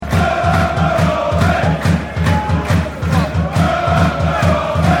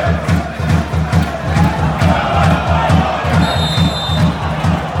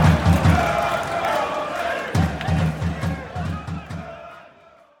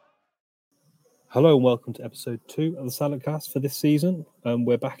Hello and welcome to episode 2 of the Salop Cast for this season.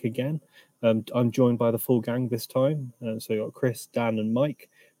 We're back again. I'm joined by the full gang this time. So you got Chris, Dan, and Mike.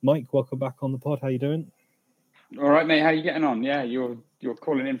 Mike, welcome back on the pod. How you doing? All right, mate. How are you getting on? Yeah, you're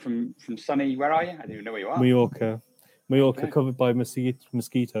calling in from sunny. Where are you? I don't even know where you are. Mallorca, Okay. covered by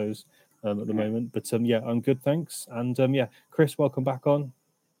mosquitoes at the moment. But yeah, I'm good, thanks. And Chris, welcome back on.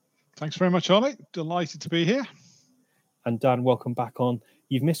 Thanks very much, Ollie. Delighted to be here. And Dan, welcome back on.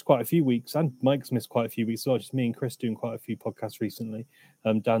 You've missed quite a few weeks, and Mike's missed quite a few weeks as well. Just me and Chris doing quite a few podcasts recently.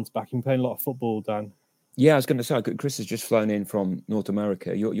 Dan's back. You've been playing a lot of football, Dan. Yeah, I was going to say, Chris has just flown in from North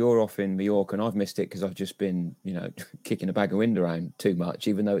America. You're off in Mallorca, and I've missed it because I've just been, kicking a bag of wind around too much,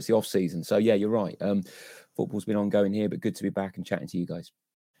 even though it's the off season. So yeah, you're right. Football's been ongoing here, but good to be back and chatting to you guys.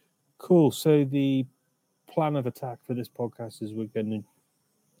 Cool. So the plan of attack for this podcast is we're going to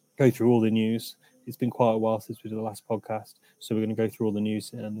go through all the news. It's been quite a while since we did the last podcast, so we're going to go through all the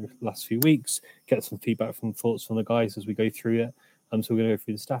news in the last few weeks, get some feedback from thoughts from the guys as we go through it. So we're going to go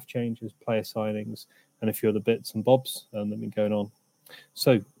through the staff changes, player signings, and a few other bits and bobs that have been going on.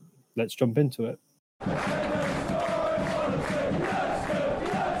 So let's jump into it.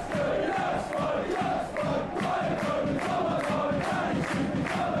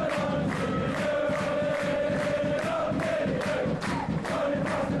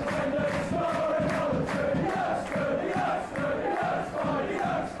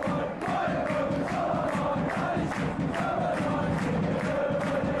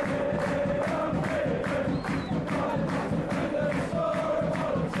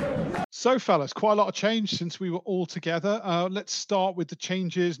 So, fellas, quite a lot of change since we were all together. Let's start with the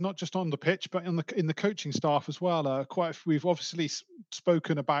changes, not just on the pitch, but in the coaching staff as well. We've obviously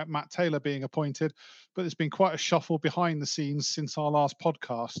spoken about Matt Taylor being appointed, but there's been quite a shuffle behind the scenes since our last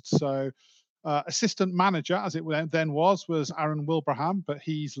podcast. So, assistant manager, as it then was Aaron Wilbraham, but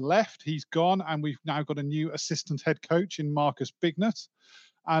he's left, he's gone, and we've now got a new assistant head coach in Marcus Bignett.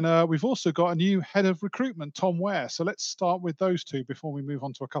 And we've also got a new head of recruitment, Tom Ware. So let's start with those two before we move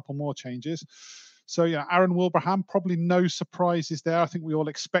on to a couple more changes. So, Aaron Wilbraham, probably no surprises there. I think we all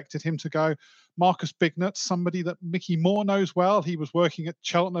expected him to go. Marcus Bignett, somebody that Mickey Moore knows well. He was working at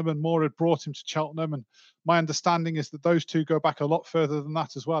Cheltenham and Moore had brought him to Cheltenham. And my understanding is that those two go back a lot further than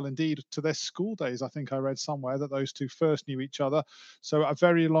that as well. Indeed, to their school days, I think I read somewhere that those two first knew each other. So a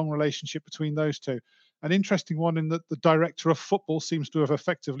very long relationship between those two. An interesting one in that the director of football seems to have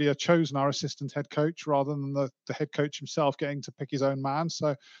effectively chosen our assistant head coach rather than the head coach himself getting to pick his own man. So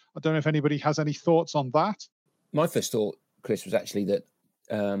I don't know if anybody has any thoughts on that. My first thought, Chris, was actually that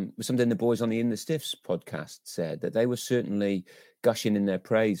was something the boys on the In the Stiffs podcast said, that they were certainly gushing in their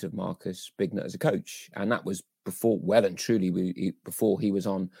praise of Marcus Bignett as a coach. And that was before he was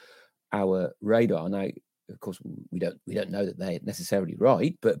on our radar. Now, of course, we don't know that they're necessarily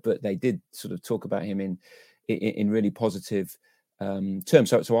right, but they did sort of talk about him in really positive terms.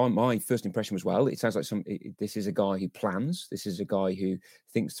 So my first impression was, well, it sounds like this is a guy who plans. This is a guy who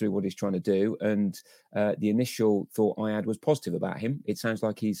thinks through what he's trying to do. And the initial thought I had was positive about him. It sounds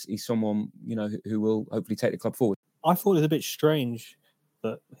like he's someone who will hopefully take the club forward. I thought it was a bit strange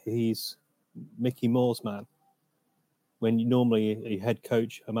that he's Mickey Moore's man, when normally a head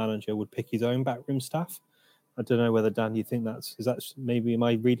coach, a manager, would pick his own backroom staff. I don't know whether, Dan, you think maybe, am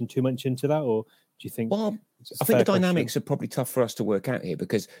I reading too much into that, or do you think? Well, I think the dynamics are probably tough for us to work out here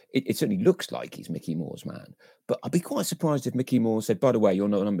because it certainly looks like he's Mickey Moore's man. But I'd be quite surprised if Mickey Moore said, by the way, your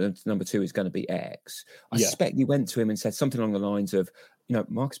number 2 is going to be X. I suspect he went to him and said something along the lines of,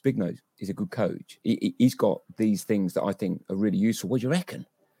 Marcus Bignett is a good coach. He's got these things that I think are really useful. What do you reckon?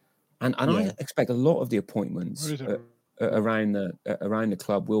 And I expect a lot of the appointments around the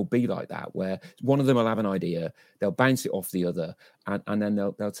club will be like that, where one of them will have an idea, they'll bounce it off the other, and then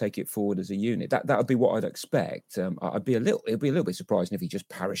they'll take it forward as a unit. That would be what I'd expect. It'd be a little bit surprising if he just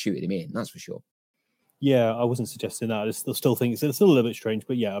parachuted him in. That's for sure. Yeah, I wasn't suggesting that. I still think it's still a little bit strange,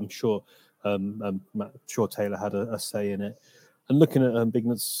 but yeah, I'm sure Taylor had a say in it. And looking at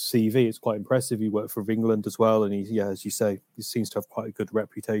Bignett's CV, it's quite impressive. He worked for England as well, and he, as you say, he seems to have quite a good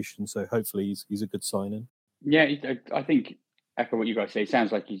reputation. So hopefully he's a good signing. Yeah, I think, echo what you guys say,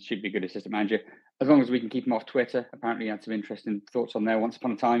 sounds like he should be a good assistant manager, as long as we can keep him off Twitter. Apparently he had some interesting thoughts on there once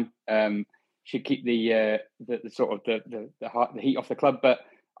upon a time. Should keep the sort of the heat off the club. But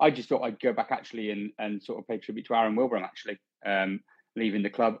I just thought I'd go back actually and sort of pay tribute to Aaron Wilbraham actually, leaving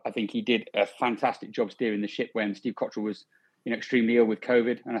the club. I think he did a fantastic job steering the ship when Steve Cottrell was extremely ill with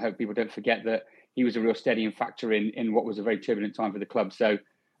COVID. And I hope people don't forget that he was a real steadying factor in what was a very turbulent time for the club. So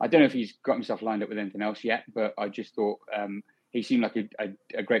I don't know if he's got himself lined up with anything else yet, but I just thought he seemed like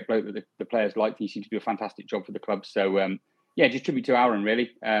a great bloke that the players liked. He seemed to do a fantastic job for the club. So Yeah, just tribute to Aaron,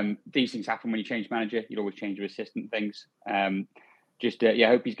 really. These things happen when you change manager. You'd always change your assistant things. I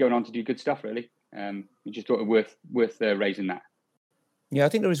hope he's going on to do good stuff, really. We just thought it worth raising that. Yeah, I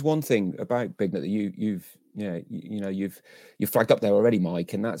think there is one thing about Bignett that you've flagged up there already,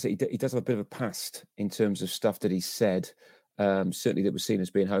 Mike, and that's he does have a bit of a past in terms of stuff that he said. Certainly, that was seen as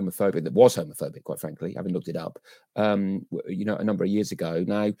being homophobic. That was homophobic, quite frankly, having looked it up. A number of years ago.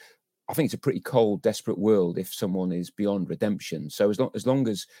 Now, I think it's a pretty cold, desperate world if someone is beyond redemption. So as long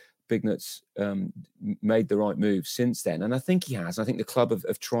as Bignett's made the right move since then, and I think he has. I think the club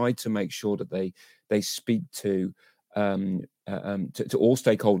have tried to make sure that they speak to all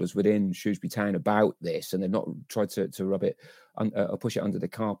stakeholders within Shrewsbury Town about this, and they've not tried to rub it or push it under the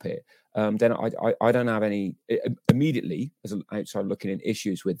carpet. Then I don't have any immediately as an outsider looking in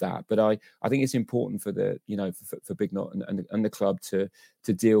issues with that. But I think it's important for for Bignett and the club to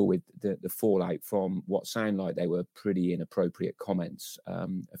deal with the fallout from what sound like they were pretty inappropriate comments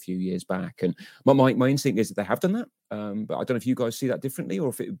a few years back. And my instinct is that they have done that. But I don't know if you guys see that differently, or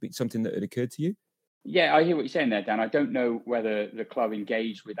if it would be something that had occurred to you. Yeah, I hear what you're saying there, Dan. I don't know whether the club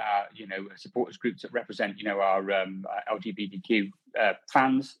engaged with our, supporters groups that represent, our LGBTQ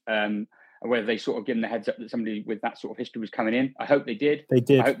fans, and whether they sort of given the heads up that somebody with that sort of history was coming in. I hope they did. They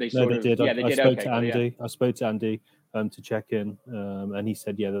did. I hope they did. Yeah, they did. I spoke to Andy to check in, and he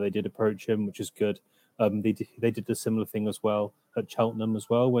said, that they did approach him, which is good. They did a similar thing as well at Cheltenham as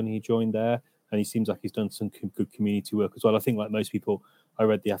well when he joined there, and he seems like he's done some good community work as well. I think, like most people, I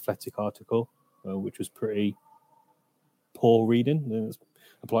read the Athletic article, which was pretty poor reading. That's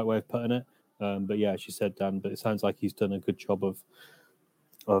a polite way of putting it. But yeah, she said, Dan, but it sounds like he's done a good job of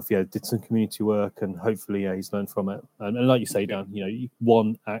did some community work, and hopefully, he's learned from it. And like you say, Dan,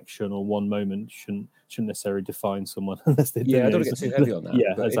 one action or one moment shouldn't necessarily define someone unless they do. Yeah, I don't want to get too heavy on that.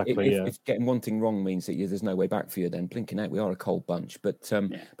 Yeah, but exactly. If getting one thing wrong means that there's no way back for you, then blinking out, we are a cold bunch. But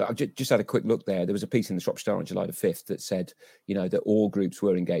I just had a quick look there. There was a piece in the Shropshire Star on July the 5th that said, that all groups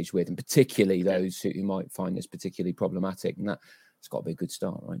were engaged with, and particularly those who might find this particularly problematic. And that's got to be a good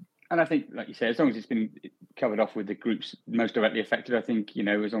start, right? And I think, like you say, as long as it's been covered off with the groups most directly affected, I think,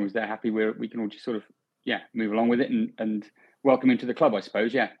 as long as they're happy, we can all just sort of, move along with it and welcome into the club, I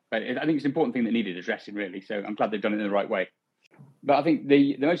suppose. Yeah. But I think it's an important thing that needed addressing, really. So I'm glad they've done it in the right way. But I think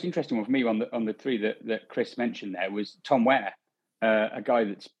the most interesting one for me on the three that Chris mentioned there was Tom Ware, a guy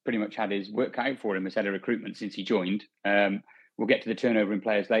that's pretty much had his work cut out for him as head of recruitment since he joined. We'll get to the turnover in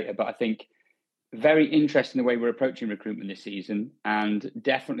players later, but I think very interesting the way we're approaching recruitment this season. And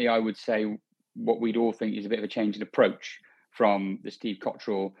definitely, I would say what we'd all think is a bit of a change in approach from the Steve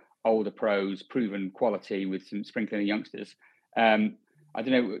Cottrell, older pros, proven quality with some sprinkling of youngsters. I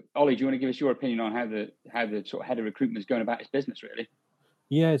don't know, Ollie, do you want to give us your opinion on how the sort of head of recruitment is going about his business, really?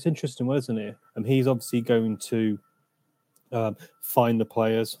 Yeah, it's interesting, isn't it? He's obviously going to find the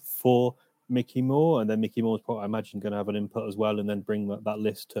players for Mickey Moore, and then Mickey Moore's probably, I imagine, going to have an input as well, and then bring that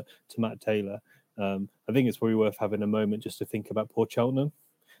list to Matt Taylor. I think it's probably worth having a moment just to think about Port Cheltenham.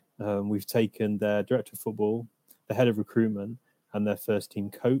 We've taken their director of football, the head of recruitment, and their first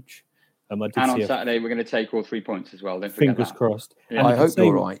team coach. And on Saturday, we're going to take all 3 points as well. Don't forget fingers that. crossed. Yeah. I hope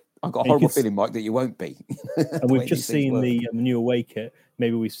you're right. I've got a horrible feeling, Mike, that you won't be. And we've just seen the new away kit.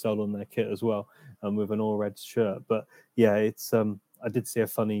 Maybe we stole on their kit as well, with an all red shirt. But yeah, it's I did see a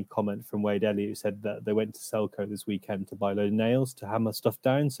funny comment from Wade Elliott who said that they went to Selco this weekend to buy a load of nails to hammer stuff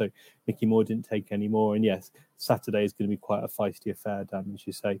down. So Mickey Moore didn't take any more. And yes, Saturday is going to be quite a feisty affair, Dan, as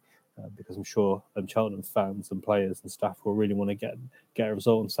you say, because I'm sure Cheltenham fans and players and staff will really want to get a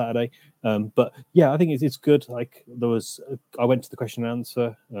result on Saturday. But yeah, I think it's good. Like I went to the question and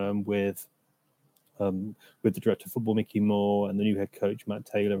answer with the director of football, Mickey Moore, and the new head coach, Matt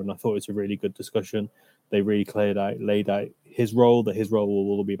Taylor, and I thought it was a really good discussion. They really laid out his role, that his role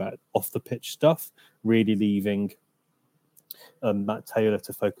will all be about off the pitch stuff, really leaving Matt Taylor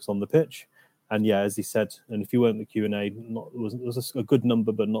to focus on the pitch. And yeah, as he said, and if you weren't the Q&A, there was a good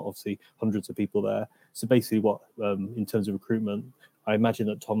number, but not obviously hundreds of people there. So basically what, in terms of recruitment, I imagine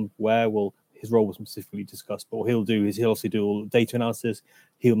that Tom Ware his role was specifically discussed, but what he'll do is he'll also do all data analysis.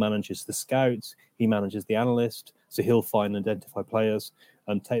 He'll manages the scouts. He manages the analyst. So he'll find and identify players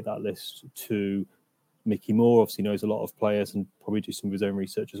and take that list to Mickey Moore. Obviously knows a lot of players and probably do some of his own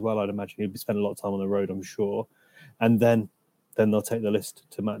research as well. I'd imagine he'll be spending a lot of time on the road, I'm sure. And then they'll take the list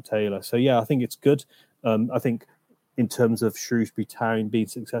to Matt Taylor. So yeah, I think it's good. I think in terms of Shrewsbury Town being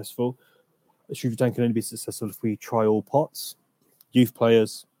successful, Shrewsbury Town can only be successful if we try all pots. Youth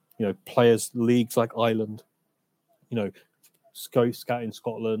players, players leagues like Ireland, scouting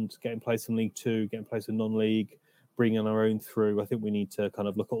Scotland, getting placed in League Two, getting placed in non-league, bringing our own through. I think we need to kind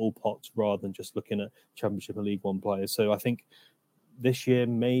of look at all pots rather than just looking at Championship and League One players. So I think this year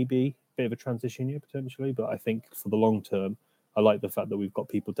maybe a bit of a transition year potentially, but I think for the long term, I like the fact that we've got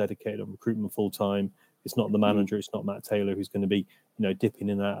people dedicated on recruitment full time. It's not the manager, it's not Matt Taylor who's going to be, dipping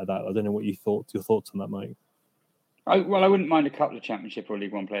in and out of that. I don't know what your thoughts on that, Mike. I wouldn't mind a couple of Championship or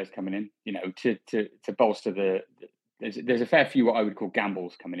League One players coming in, to bolster there's a fair few what I would call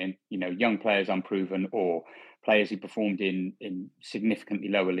gambles coming in, young players unproven or players who performed in significantly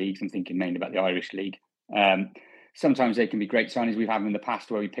lower leagues. I'm thinking mainly about the Irish League. Sometimes they can be great signings. We've had them in the past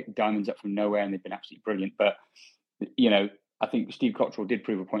where we picked diamonds up from nowhere and they've been absolutely brilliant. But, I think Steve Cottrell did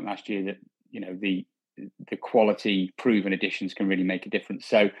prove a point last year that, the quality proven additions can really make a difference.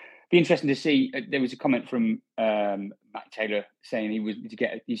 So be interesting to see. There was a comment from Matt Taylor saying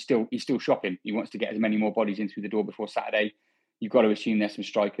he's still shopping. He wants to get as many more bodies in through the door before Saturday. You've got to assume there's some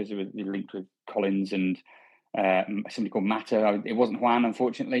strikers who are linked with Collins and somebody called Mata. It wasn't Juan,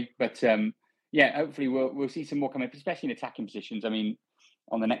 unfortunately, but hopefully we'll see some more coming up, especially in attacking positions. I mean,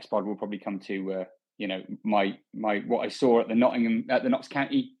 on the next pod we'll probably come to my what I saw at the Notts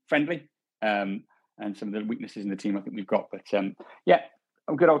County friendly. And some of the weaknesses in the team I think we've got. But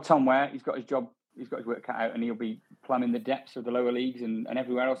good old Tom Ware, he's got his job, he's got his work cut out, and he'll be plumbing the depths of the lower leagues and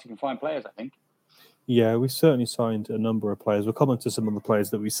everywhere else he can find players, I think. Yeah, we certainly signed a number of players. We'll comment to some of the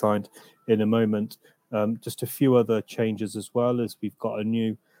players that we signed in a moment. Just a few other changes as well, as we've got a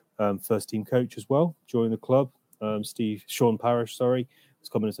new first team coach as well joining the club. Sean Parrish, has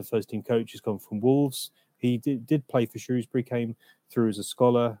come in as a first team coach. He's come from Wolves. He did play for Shrewsbury, came through as a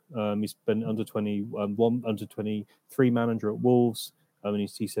scholar. He's been under 21, under 23 manager at Wolves. And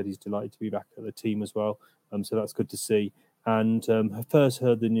he said he's delighted to be back at the team as well. So that's good to see. And I first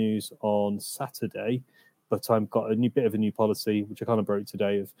heard the news on Saturday, but I've got a bit of a new policy, which I kind of broke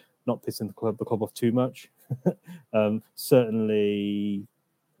today, of not pissing the club off too much. Certainly,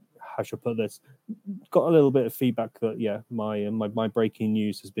 how should I put this? Got a little bit of feedback that, my breaking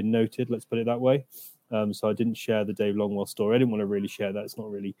news has been noted. Let's put it that way. So I didn't share the Dave Longwell story. I didn't want to really share that. It's not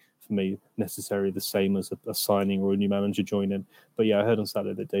really, for me, necessarily the same as a signing or a new manager joining. But I heard on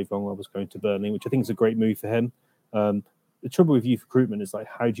Saturday that Dave Longwell was going to Burnley, which I think is a great move for him. The trouble with youth recruitment is,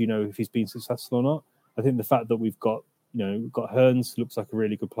 how do you know if he's been successful or not? I think the fact that we've got Hearns, looks like a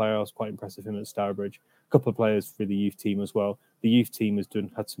really good player. I was quite impressed with him at Stourbridge. A couple of players for the youth team as well. The youth team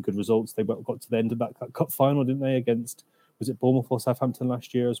had some good results. They got to the end of that cup final, didn't they, against... Was it Bournemouth or Southampton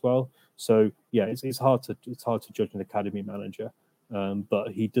last year as well? So it's hard to judge an academy manager,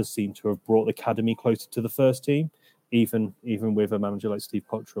 but he does seem to have brought the academy closer to the first team, even with a manager like Steve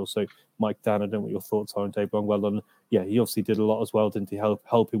Cottrell. So Mike, Dan, I don't know what your thoughts are on Dave Longwell. And he obviously did a lot as well, didn't he?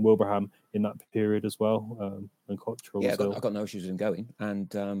 Helping Wilbraham in that period as well. And Cottrell. Yeah, I've got no issues with him going, and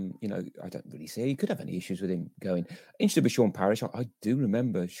I don't really see he could have any issues with him going. Interested with Sean Parrish, I do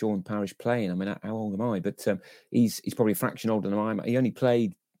remember Sean Parrish playing. I mean, how old am I? But he's probably a fraction older than I am. He only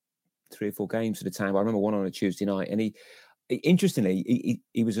played 3 or 4 games at a time. I remember one on a Tuesday night, and he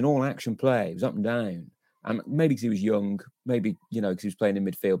was an all-action player. He was up and down. Maybe because he was young, maybe because he was playing in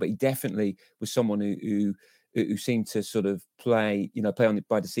midfield, but he definitely was someone who seemed to sort of play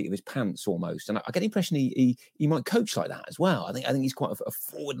by the seat of his pants almost. And I get the impression he might coach like that as well. I think he's quite a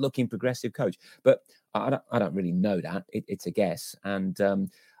forward-looking, progressive coach. But I don't really know that. It's a guess. And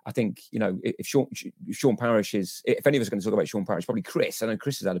I think if Sean Parrish if any of us are going to talk about Sean Parrish, probably Chris. I know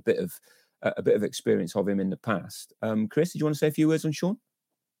Chris has had a bit of experience of him in the past. Chris, did you want to say a few words on Sean?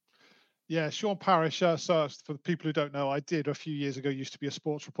 Yeah, Sean Parrish. So for the people who don't know, I did a few years ago, used to be a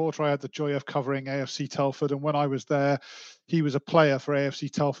sports reporter. I had the joy of covering AFC Telford. And when I was there, he was a player for AFC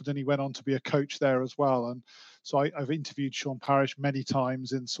Telford and he went on to be a coach there as well. And so I've interviewed Sean Parrish many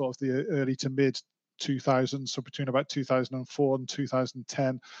times in sort of the early to mid 2000s, so between about 2004 and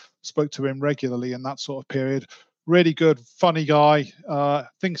 2010, spoke to him regularly in that sort of period. Really good, funny guy,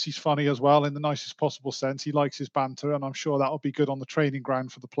 thinks he's funny as well in the nicest possible sense. He likes his banter, and I'm sure that'll be good on the training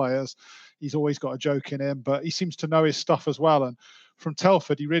ground for the players. He's always got a joke in him, but he seems to know his stuff as well. And from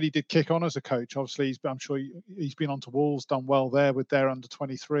Telford, he really did kick on as a coach. Obviously, I'm sure he's been on to Wolves, done well there with their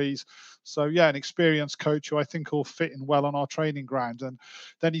under-23s. So, an experienced coach who I think will fit in well on our training ground. And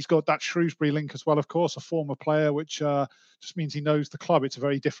then he's got that Shrewsbury link as well, of course, a former player, which just means he knows the club. It's a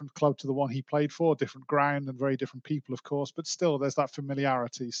very different club to the one he played for, different ground and very different people, of course. But still, there's that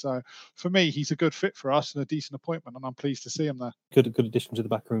familiarity. So, for me, he's a good fit for us and a decent appointment, and I'm pleased to see him there. Good addition to the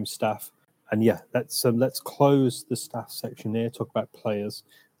backroom staff. And let's close the staff section here, talk about players.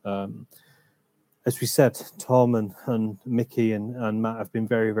 As we said, Tom and Mickey and Matt have been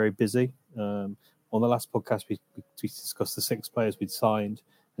very, very busy. On the last podcast, we discussed the 6 players we'd signed.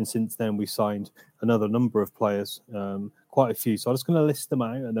 And since then, we signed another number of players, quite a few. So I'm just going to list them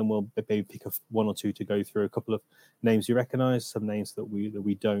out, and then we'll maybe pick one or two to go through. A couple of names you recognise, some names that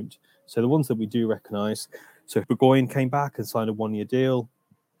we don't. So the ones that we do recognise. So Glyn came back and signed a 1-year deal.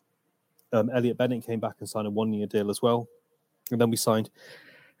 Elliot Bennett came back and signed a 1-year deal as well. And then we signed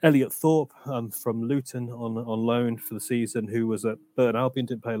Elliot Thorpe from Luton on loan for the season, who was at Burton Albion,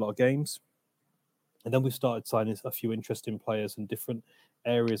 didn't play a lot of games. And then we started signing a few interesting players in different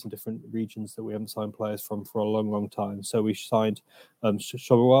areas and different regions that we haven't signed players from for a long, long time. So we signed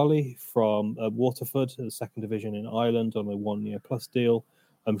Ollie from Waterford, the second division in Ireland, on a 1-year plus deal.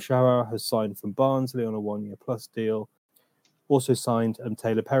 Shara has signed from Barnsley on a 1-year plus deal. Also signed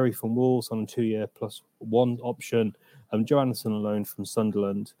Taylor Perry from Wolves on a 2-year plus 1 option. Johannesson on loan from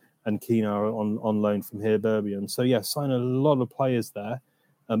Sunderland, and Keenar on loan from Hibernian. So yeah, signed a lot of players there.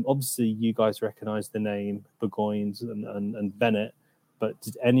 Obviously, you guys recognise the name Burgoynes and Bennett, but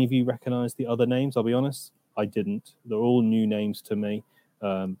did any of you recognise the other names? I'll be honest, I didn't. They're all new names to me.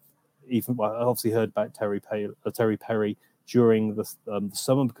 Even I obviously heard about Terry Perry during the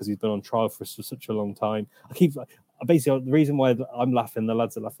summer because he's been on trial for such a long time. Basically, the reason why I'm laughing, the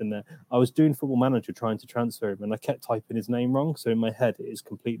lads are laughing there, I was doing Football Manager trying to transfer him, and I kept typing his name wrong. So in my head, it is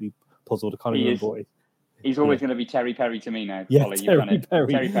completely puzzled. I can't remember what He's always going to be Terry Perry to me now. Yeah, Ollie, Terry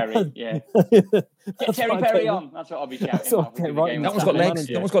Perry. Terry Perry, yeah. Get Terry Perry on. That's what I'll be shouting. Right. That one's got legs.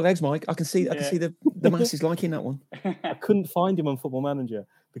 That one's got legs, Mike. I can see the masses liking that one. I couldn't find him on Football Manager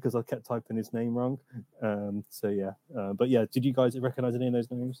because I kept typing his name wrong. But yeah, did you guys recognise any of those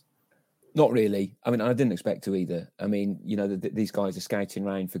names? Not really. I mean, I didn't expect to either. I mean, these guys are scouting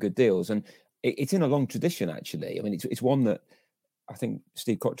around for good deals, and it's in a long tradition, actually. I mean, it's one that I think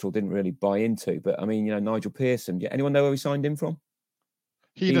Steve Cottrell didn't really buy into. But I mean, Nigel Pearson. Anyone know where we signed him from?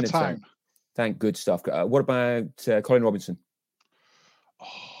 Heanor Town. Thank good stuff. What about Colin Robinson?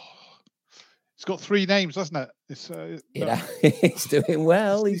 It's got 3 names, doesn't it? He's doing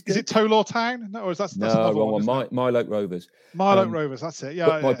well. Is it Tolor Town? No, or that's no, wrong one. Milo Rovers. Milo Rovers, that's it.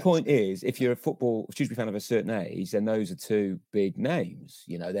 Yeah. My point is, if you're a Shrewsbury fan of a certain age, then those are 2 big names.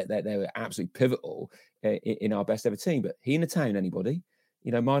 They were absolutely pivotal in our best ever team. But Heanor Town, anybody?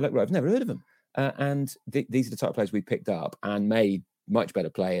 Milo Rovers, never heard of them. And these are the type of players we picked up and made much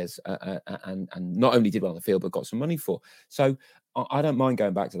better players, and not only did well on the field, but got some money for. So I don't mind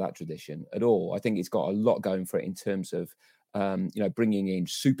going back to that tradition at all. I think it's got a lot going for it in terms of, bringing in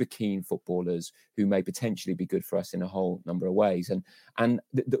super keen footballers who may potentially be good for us in a whole number of ways. And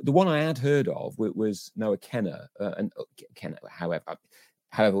the one I had heard of was Noah Kenner, and Kenner,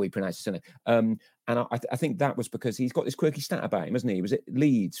 however we pronounce his surname. And I think that was because he's got this quirky stat about him, hasn't he? He was at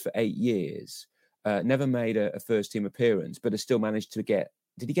Leeds for 8 years, never made a first team appearance, but has still managed to get.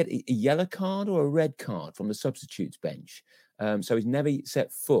 Did he get a yellow card or a red card from the substitutes bench? So he's never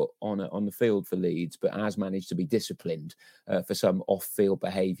set foot on the field for Leeds, but has managed to be disciplined for some off-field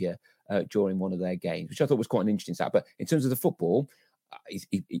behaviour during one of their games, which I thought was quite an interesting stat. But in terms of the football, he's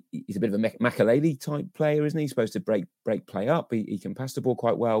a bit of a Makelele type player, isn't he? He's supposed to break play up. He can pass the ball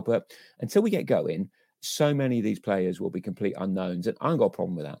quite well, but until we get going, so many of these players will be complete unknowns, and I haven't got a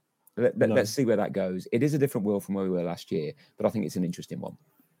problem with that. Let's see where that goes. It is a different world from where we were last year, but I think it's an interesting one.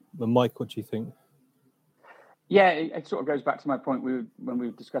 And Mike, what do you think? Yeah, it sort of goes back to my point when we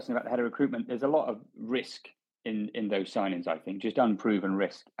were discussing about the head of recruitment. There's a lot of risk in those signings, I think, just unproven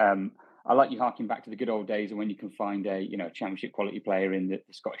risk. I like you harking back to the good old days and when you can find a championship quality player in the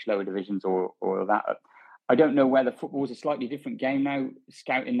Scottish lower divisions or that. I don't know whether football is a slightly different game now.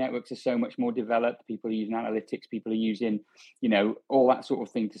 Scouting networks are so much more developed. People are using analytics. People are using, all that sort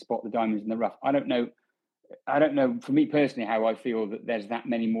of thing to spot the diamonds in the rough. I don't know for me personally how I feel that there's that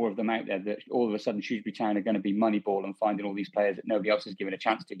many more of them out there that all of a sudden Shrewsbury Town are going to be Moneyball and finding all these players that nobody else has given a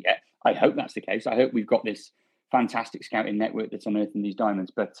chance to yet. I hope that's the case. I hope we've got this fantastic scouting network that's unearthing these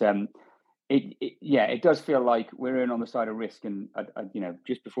diamonds. But it does feel like we're in on the side of risk. And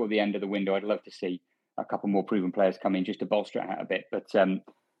just before the end of the window, I'd love to see a couple more proven players come in just to bolster it out a bit. But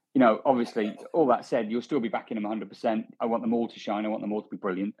obviously, all that said, you'll still be backing them 100%. I want them all to shine. I want them all to be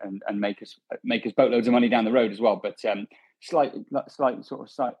brilliant and make us boatloads of money down the road as well. But slight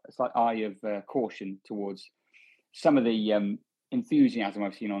eye of caution towards some of the enthusiasm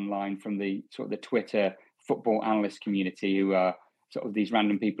I've seen online from the sort of the Twitter football analyst community, who are sort of these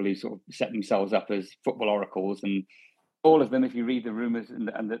random people who sort of set themselves up as football oracles. And all of them, if you read the rumours and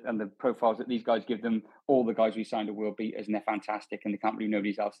the profiles that these guys give them, all the guys we signed are world beaters and they're fantastic and they can't believe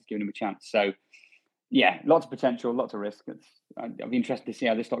nobody else has given them a chance. So, yeah, lots of potential, lots of risk. I'll be interested to see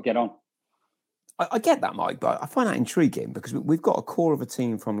how this lot get on. I get that, Mike, but I find that intriguing because we've got a core of a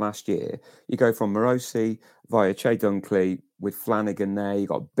team from last year. You go from Morosi via Che Dunkley, with Flanagan there. You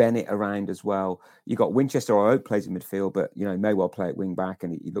got Bennett around as well. You got Winchester, who I hope plays in midfield, but may well play at wing back,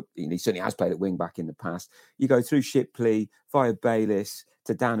 and he certainly has played at wing back in the past. You go through Shipley via Bayliss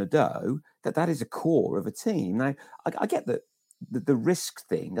to Dan Ado. That is a core of a team. Now I get that. The risk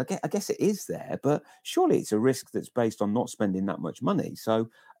thing, I guess it is there, but surely it's a risk that's based on not spending that much money.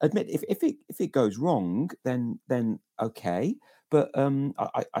 So admit if it goes wrong, then okay. But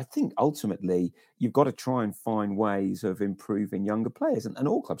I think ultimately you've got to try and find ways of improving younger players, and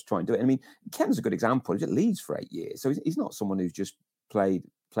all clubs try and do it. I mean, Ken's a good example. He's at Leeds for 8 years, so he's not someone who's just played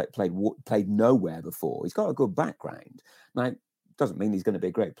nowhere before. He's got a good background. Now, doesn't mean he's going to be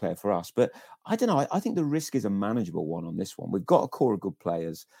a great player for us, but I don't know. I think the risk is a manageable one on this one. We've got a core of good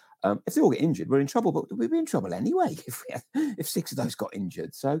players. If they all get injured, we're in trouble, but we'd be in trouble anyway if 6 of those got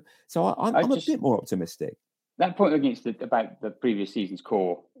injured. So I'm a bit more optimistic. That point about the previous season's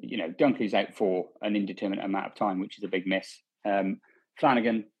core, Dunkley's out for an indeterminate amount of time, which is a big miss.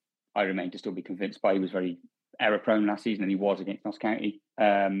 Flanagan, I remain to still be convinced by. He was very error prone last season, and he was against Notts County.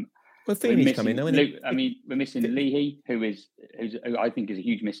 Well, Feeney's coming though, isn't he? I mean, we're missing Leahy, who I think is a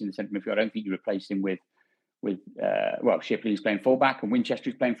huge miss in the centre midfield. I don't think you replace him with Shipley's playing fullback and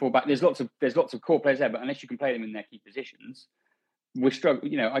Winchester's playing fullback. There's lots of core players there, but unless you can play them in their key positions, we're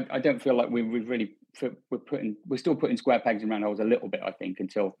struggling. I don't feel like we're still putting square pegs in round holes a little bit. I think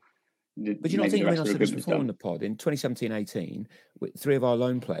until. But I said this before in the pod. In 2017-18, 3 of our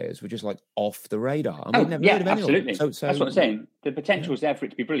loan players were just like off the radar. I mean, never heard of anyone. Absolutely. So that's what I'm saying. The potential is there for it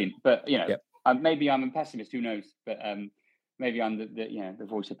to be brilliant. But maybe I'm a pessimist. Who knows? But maybe I'm the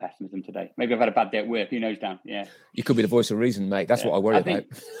voice of pessimism today. Maybe I've had a bad day at work. Who knows, Dan? Yeah. You could be the voice of reason, mate. That's what I worry about.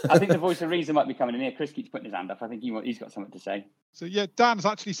 I think the voice of reason might be coming in here. Chris keeps putting his hand up. I think he's got something to say. So Dan's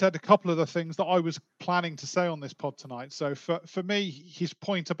actually said a couple of the things that I was planning to say on this pod tonight. So for me, his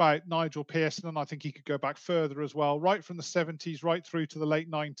point about Nigel Pearson, and I think he could go back further as well, right from the 70s right through to the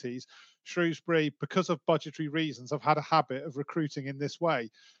late 90s, Shrewsbury, because of budgetary reasons, have had a habit of recruiting in this way.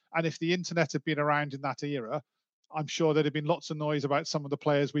 And if the internet had been around in that era, I'm sure there'd have been lots of noise about some of the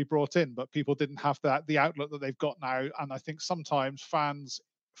players we brought in, but people didn't have the outlet that they've got now. And I think sometimes fans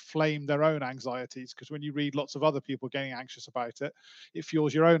flame their own anxieties, because when you read lots of other people getting anxious about it, it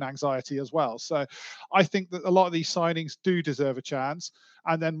fuels your own anxiety as well. So I think that a lot of these signings do deserve a chance.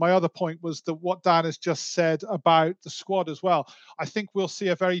 And then my other point was that what Dan has just said about the squad as well. I think we'll see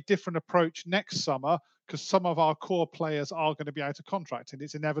a very different approach next summer, because some of our core players are going to be out of contract, and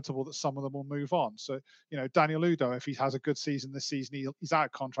it's inevitable that some of them will move on. So, Daniel Udo, if he has a good season this season, he's out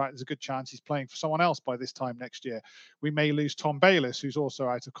of contract. There's a good chance he's playing for someone else by this time next year. We may lose Tom Bayliss, who's also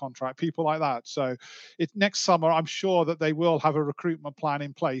out of contract, people like that. So next summer, I'm sure that they will have a recruitment plan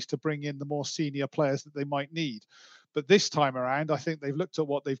in place to bring in the more senior players that they might need. But this time around, I think they've looked at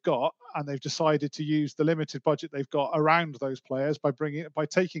what they've got, and they've decided to use the limited budget they've got around those players by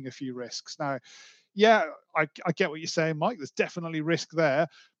taking a few risks. Now, I get what you're saying, Mike. There's definitely risk there.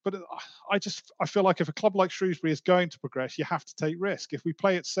 But I feel like if a club like Shrewsbury is going to progress, you have to take risk. If we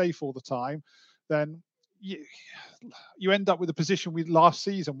play it safe all the time, then you end up with a position with last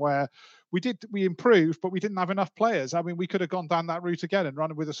season where we improved, but we didn't have enough players. I mean, we could have gone down that route again and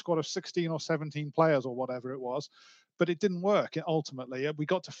run with a squad of 16 or 17 players or whatever it was. But it didn't work. Ultimately, we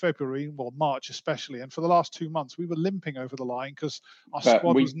got to February, March especially, and for the last 2 months, we were limping over the line because our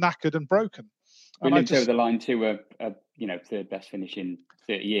squad was knackered and broken. We limped over the line to a third best finish in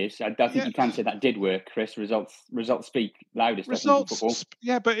 30 years. I think you can say that did work, Chris. Results speak loudest. Results,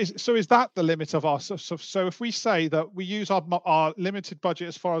 but is that the limit of our? So if we say that we use our limited budget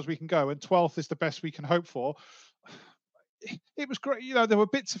as far as we can go, and 12th is the best we can hope for, it was great. There were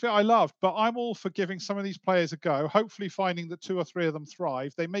bits of it I loved, but I'm all for giving some of these players a go, hopefully finding that 2 or 3 of them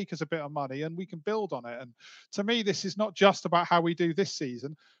thrive. They make us a bit of money and we can build on it. And to me, this is not just about how we do this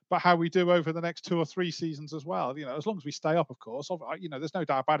season, but how we do over the next 2 or 3 seasons as well. As long as we stay up, of course, there's no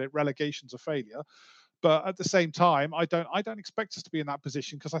doubt about it. Relegation's a failure. But at the same time, I don't expect us to be in that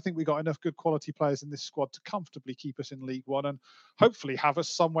position, because I think we got enough good quality players in this squad to comfortably keep us in League One and hopefully have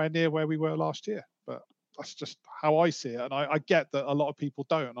us somewhere near where we were last year. But that's just how I see it, and I get that a lot of people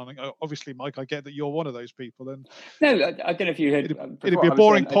don't. And obviously, Mike, I get that you're one of those people. And no, I don't know if you heard. It'd be a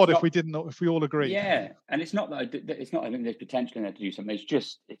boring pod if we all agree. Yeah, and it's not that I think there's potential in there to do something.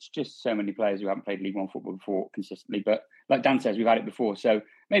 It's just so many players who haven't played League One football before consistently. But like Dan says, we've had it before, so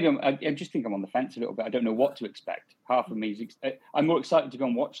maybe I just think I'm on the fence a little bit. I don't know what to expect. Half of me is I'm more excited to go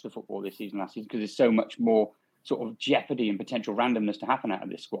and watch the football this season last season, because there's so much more sort of jeopardy and potential randomness to happen out of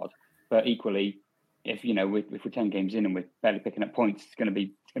this squad. But equally, if we're 10 games in and we're barely picking up points, it's going to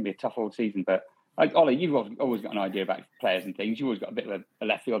be a tough old season. But Ollie, you've always got an idea about players and things. You've always got a bit of a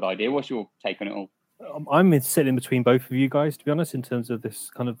left field idea. What's your take on it all? I'm sitting in between both of you guys, to be honest, in terms of this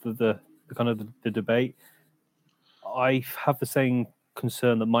kind of the debate. I have the same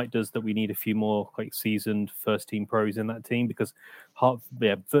concern that Mike does, that we need a few more like seasoned first team pros in that team, because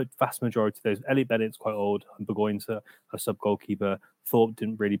the vast majority of those, Elliot Bennett's quite old, and Burgoyne's a sub goalkeeper. Thorpe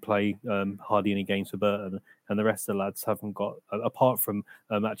didn't really play hardly any games for Burton, and the rest of the lads haven't got, apart from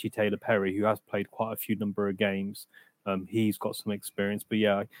actually Taylor Perry, who has played quite a few number of games. He's got some experience, but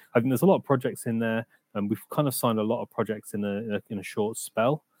yeah, I think there's a lot of projects in there, and we've kind of signed a lot of projects in a short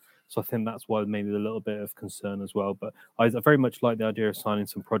spell. So I think that's why maybe a little bit of concern as well. But I very much like the idea of signing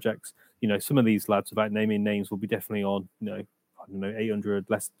some projects. Some of these lads, without naming names, will be definitely on, I don't know, 800,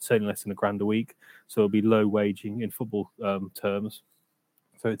 certainly less than $1,000 a week. So it'll be low waging in football terms.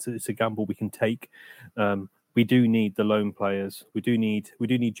 So it's a gamble we can take. We do need the loan players. We do need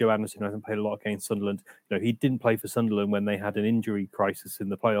Joe Anderson, who hasn't played a lot against Sunderland. He didn't play for Sunderland when they had an injury crisis in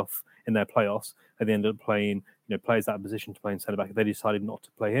their playoffs, and they ended up playing players that position to play in centre back. They decided not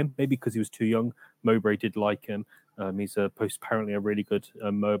to play him, maybe because he was too young. Mowbray did like him. He's apparently a really good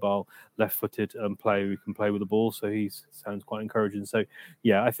mobile left-footed player who can play with the ball. So he sounds quite encouraging. So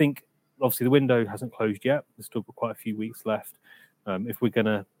yeah, I think obviously the window hasn't closed yet. There's still quite a few weeks left. If we're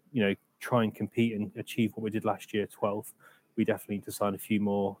gonna try and compete and achieve what we did last year, 12th, we definitely need to sign a few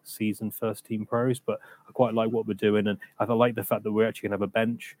more seasoned first team pros. But I quite like what we're doing, and I like the fact that we're actually going to have a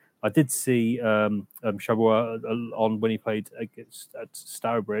bench. I did see Shabwa on when he played at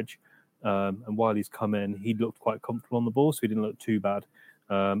Stourbridge, and while he's come in, he looked quite comfortable on the ball, so he didn't look too bad.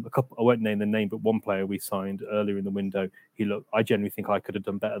 I won't name the name, but one player we signed earlier in the window, I genuinely think I could have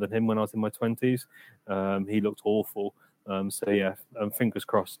done better than him when I was in my 20s. He looked awful. So yeah, fingers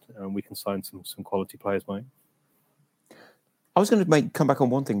crossed, we can sign some quality players, Mike. I was going to come back on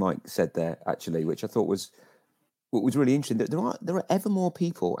one thing Mike said there, actually, which I thought was really interesting. There are ever more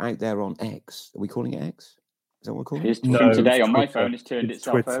people out there on X. Are we calling it X? Is that what we're calling it? From today on my phone, it's turned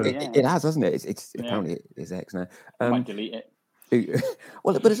itself over. It has, hasn't it? It's apparently it is X now. I might delete it.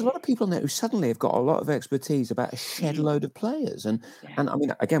 Well, but there's a lot of people on there who suddenly have got a lot of expertise about a shed load of players, and I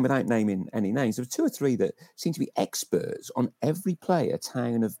mean, again, without naming any names, there were 2 or 3 that seem to be experts on every player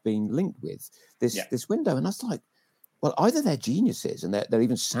Town have been linked with this window, and that's like, well, either they're geniuses and they're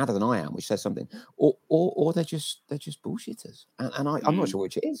even sadder than I am, which says something, or they're just bullshitters, and I'm not sure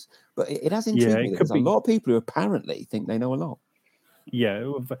which it is, but it has intrigued me. There's a lot of people who apparently think they know a lot. Yeah,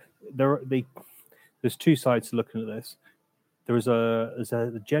 there's 2 sides to looking at this. There's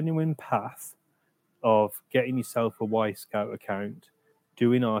a genuine path of getting yourself a Y Scout account,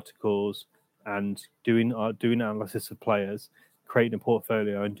 doing articles, and doing analysis of players, creating a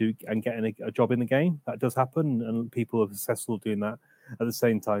portfolio, and getting a job in the game. That does happen, and people are successful doing that. At the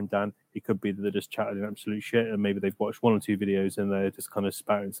same time, Dan, it could be that they're just chatting absolute shit, and maybe they've watched 1 or 2 videos and they're just kind of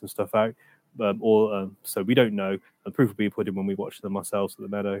spouting some stuff out. So we don't know. The proof will be put in when we watch them ourselves at the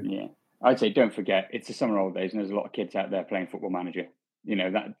Meadow. Yeah. I'd say don't forget, it's the summer holidays and there's a lot of kids out there playing Football Manager.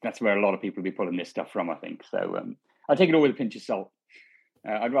 That's where a lot of people will be pulling this stuff from, I think. So I take it all with a pinch of salt.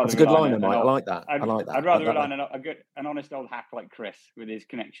 I'd rather. That's a good line, Mike. I like that. I'd rather rely on an honest old hack like Chris with his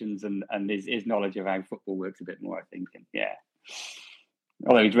connections and his knowledge of how football works a bit more, I think. And yeah.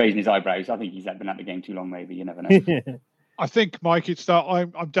 Although he's raising his eyebrows, I think he's been at the game too long, maybe. You never know. I think, Mike,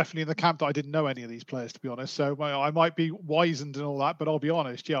 I'm definitely in the camp that I didn't know any of these players, to be honest. So I might be wizened and all that, but I'll be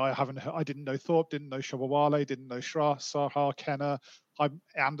honest. Yeah, I didn't know Thorpe, didn't know Shawawale, didn't know Sahar, Kenner,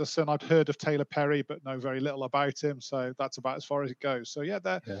 Anderson. I'd heard of Taylor Perry, but know very little about him. So that's about as far as it goes. So yeah,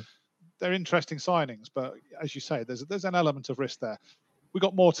 they're interesting signings, but as you say, there's an element of risk there. We've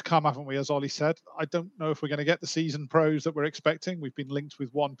got more to come, haven't we, as Ollie said. I don't know if we're going to get the season pros that we're expecting. We've been linked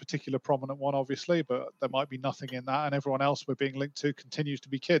with one particular prominent one, obviously, but there might be nothing in that. And everyone else we're being linked to continues to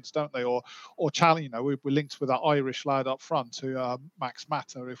be kids, don't they? Or challenge, we're linked with that Irish lad up front, who Max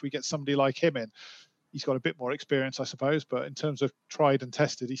Matter. If we get somebody like him in, he's got a bit more experience, I suppose. But in terms of tried and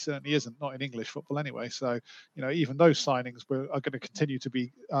tested, he certainly isn't, not in English football anyway. So, even those signings are going to continue to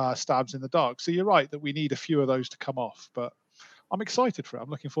be stabs in the dark. So you're right that we need a few of those to come off. But I'm excited for it. I'm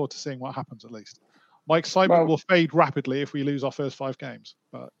looking forward to seeing what happens, at least. My excitement will fade rapidly if we lose our first 5 games.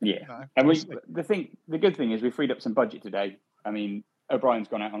 But and the good thing is we freed up some budget today. I mean, O'Brien's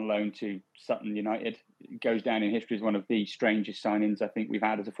gone out on loan to Sutton United. It goes down in history as one of the strangest signings I think we've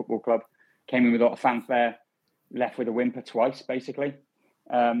had as a football club. Came in with a lot of fanfare, left with a whimper twice, basically.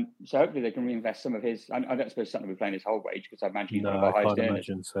 So hopefully they can reinvest some of his. I don't suppose Sutton will be playing his whole wage because I imagine he's one of our highest earners.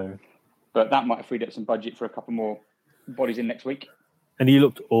 So. But that might have freed up some budget for a couple more bodies in next week. And he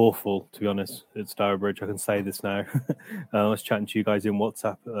looked awful, to be honest, at Stourbridge. I can say this now. I was chatting to you guys in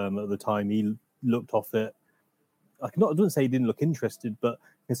WhatsApp at the time. He looked off it. I wouldn't say he didn't look interested, but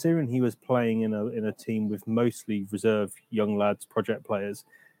considering he was playing in a team with mostly reserve young lads, project players,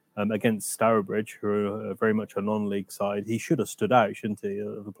 against Stourbridge, who are very much a non-league side, he should have stood out, shouldn't he,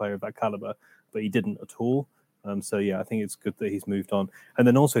 of a player of that caliber? But he didn't at all. So yeah, I think it's good that he's moved on. And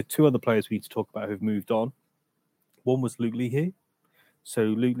then also 2 other players we need to talk about who've moved on. One was Luke Leahy. So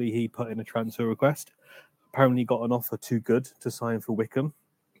Luke Leahy put in a transfer request. Apparently got an offer too good to sign for Wickham.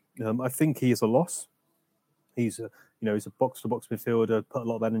 I think he is a loss. He's a box-to-box midfielder, put a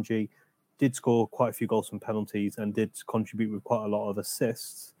lot of energy, did score quite a few goals from penalties, and did contribute with quite a lot of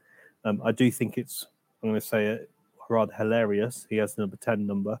assists. I do think I'm going to say it, rather hilarious. He has the number 10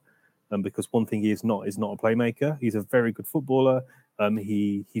 number, because one thing he is not a playmaker. He's a very good footballer.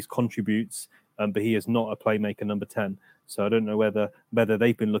 He contributes, but he is not a playmaker number 10. So I don't know whether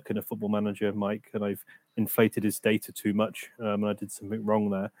they've been looking at Football Manager, Mike, and I've inflated his data too much, and I did something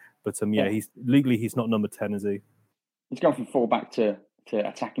wrong there. But he's legally he's not number 10, is he? He's gone from fullback to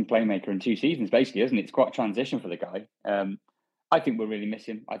attacking playmaker in 2 seasons, basically, isn't it? It's quite a transition for the guy. I think we'll really miss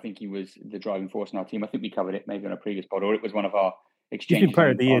him. I think he was the driving force in our team. I think we covered it maybe on a previous pod, or it was one of our exchanges. He's been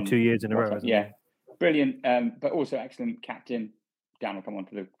player of the year 2 years in a row, hasn't he? Yeah, brilliant, but also excellent captain. Dan will come on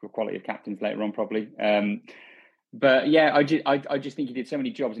to the quality of captains later on, probably. But yeah, I just think he did so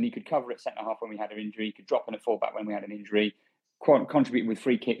many jobs, and he could cover at centre half when we had an injury. He could drop in at fullback when we had an injury. Contribute with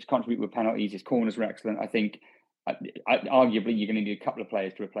free kicks, contribute with penalties. His corners were excellent. I think, arguably, you're going to need a couple of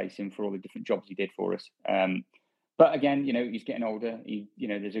players to replace him for all the different jobs he did for us. But again, he's getting older.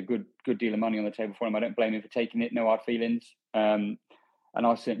 There's a good deal of money on the table for him. I don't blame him for taking it. No hard feelings. And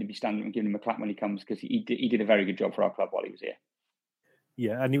I'll certainly be standing and giving him a clap when he comes, because he did a very good job for our club while he was here.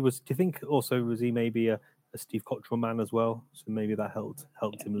 Yeah, and he was. Do you think also was he maybe a Steve Cottrell man as well? So maybe that helped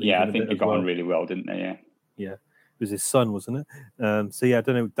him. Yeah, I think they got on really well, didn't they? Yeah. Yeah, it was his son, wasn't it? So yeah, I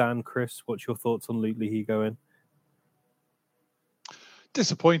don't know, Dan, Chris, what's your thoughts on Luke Leahy going?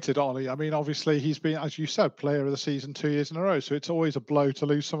 Disappointed, Ollie. I mean, obviously he's been, as you said, player of the season 2 years in a row. So it's always a blow to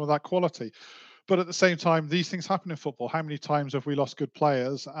lose some of that quality. But at the same time, these things happen in football. How many times have we lost good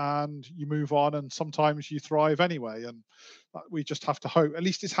players and you move on, and sometimes you thrive anyway? And we just have to hope. At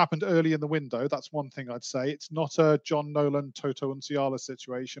least it's happened early in the window. That's one thing I'd say. It's not a John Nolan, Toto Unciala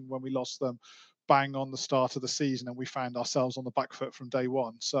situation when we lost them bang on the start of the season and we found ourselves on the back foot from day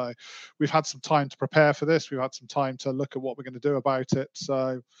one. So we've had some time to prepare for this. We've had some time to look at what we're going to do about it.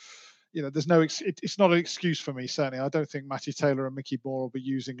 So there's it's not an excuse for me, certainly. I don't think Matty Taylor and Mickey Moore will be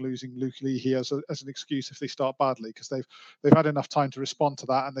using losing Luke Leahy as an excuse if they start badly, because they've had enough time to respond to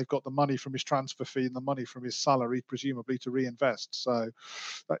that, and they've got the money from his transfer fee and the money from his salary, presumably, to reinvest. So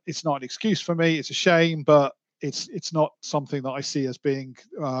it's not an excuse for me. It's a shame, but it's not something that I see as being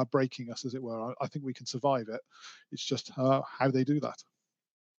breaking us, as it were. I think we can survive it. It's just how they do that.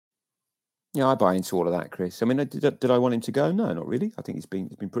 Yeah, I buy into all of that, Chris. I mean, did I want him to go? No, not really. I think he's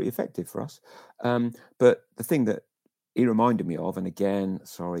been pretty effective for us. But the thing that he reminded me of, and again,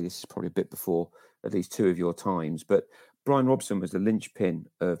 sorry, this is probably a bit before at least 2 of your times, but Brian Robson was the linchpin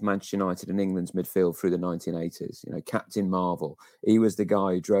of Manchester United and England's midfield through the 1980s. Captain Marvel. He was the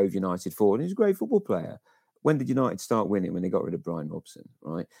guy who drove United forward. He was a great football player. When did United start winning? When they got rid of Brian Robson,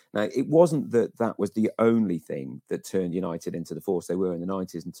 right? Now, it wasn't that was the only thing that turned United into the force they were in the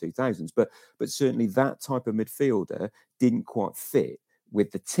 90s and 2000s, but certainly that type of midfielder didn't quite fit with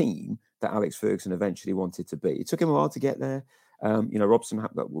the team that Alex Ferguson eventually wanted to be. It took him a while to get there. Robson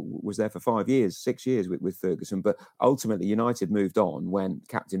was there for 5 years, 6 years with Ferguson, but ultimately United moved on when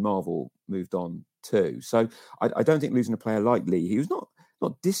Captain Marvel moved on too. So I don't think losing a player like Lee, he was not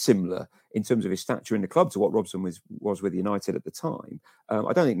dissimilar in terms of his stature in the club to what Robson was with United at the time.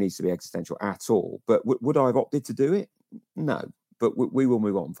 I don't think it needs to be existential at all. But would I have opted to do it? No. But we will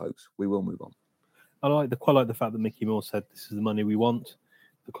move on, folks. We will move on. I quite like the fact that Mickey Moore said this is the money we want.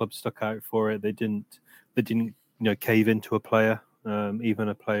 The club stuck out for it. They didn't cave into a player, even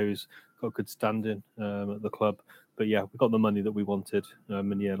a player who's got good standing at the club. But yeah, we got the money that we wanted.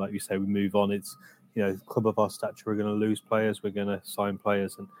 And yeah, like you say, we move on. It's club of our stature, we're going to lose players, we're going to sign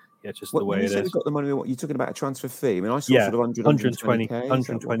players, and yeah, just the way it is. We've got the money. What you're talking about, a transfer fee? I mean, I saw sort of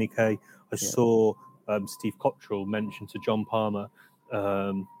 120k. I saw Steve Cottrell mention to John Palmer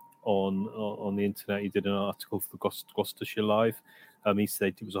on the internet. He did an article for Gloucestershire Live. He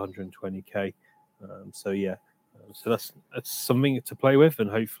said it was 120k. So yeah, so that's something to play with,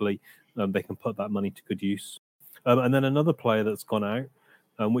 and hopefully they can put that money to good use. And then another player that's gone out,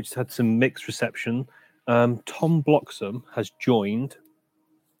 which has had some mixed reception. Tom Bloxham has joined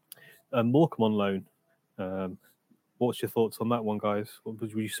Morecambe on loan. What's your thoughts on that one, guys? Were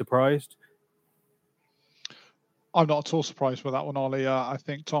you surprised? I'm not at all surprised with that one, Ollie. I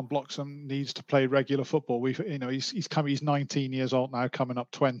think Tom Bloxham needs to play regular football. He's 19 years old now, coming up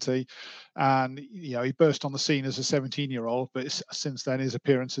 20, and he burst on the scene as a 17-year-old, but since then his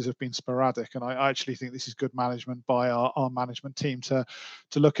appearances have been sporadic. And I actually think this is good management by our management team to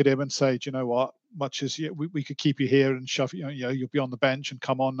look at him and say, do you know what? Much as we could keep you here and shove, you'll be on the bench and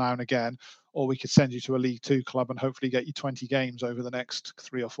come on now and again, or we could send you to a League Two club and hopefully get you 20 games over the next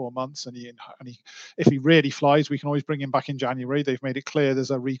 3 or 4 months. And if he really flies, we can always bring him back in January. They've made it clear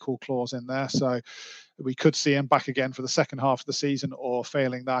there's a recall clause in there, so we could see him back again for the second half of the season, or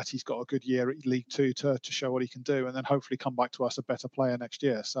failing that, he's got a good year at League Two to show what he can do, and then hopefully come back to us a better player next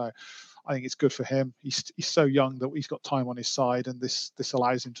year. So I think it's good for him. He's so young that he's got time on his side, and this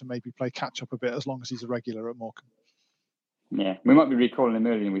allows him to maybe play catch up a bit as long as he's a regular at Morecambe. Yeah, we might be recalling him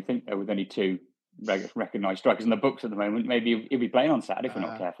earlier than we think, though, with only 2 recognised strikers in the books at the moment. Maybe he'll be playing on Saturday if we're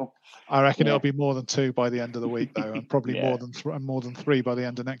not careful. I reckon it'll be more than 2 by the end of the week, though, and probably more than 3 by the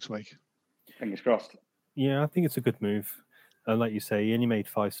end of next week. Fingers crossed. Yeah, I think it's a good move. And like you say, he only made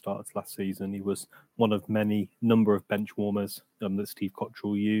 5 starts last season. He was one of many number of bench warmers that Steve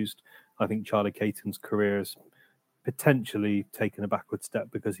Cottrell used. I think Charlie Caton's career has potentially taken a backward step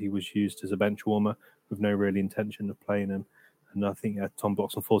because he was used as a bench warmer with no real intention of playing him. And I think Tom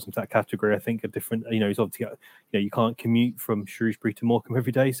Bloxham falls into that category. I think a different, he's obviously, you can't commute from Shrewsbury to Morecambe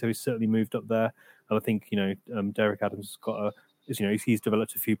every day, so he's certainly moved up there. And I think, Derek Adams has got he's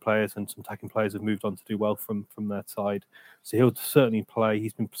developed a few players, and some attacking players have moved on to do well from their side. So he'll certainly play.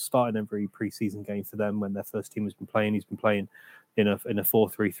 He's been starting every pre-season game for them when their first team has been playing. He's been playing in a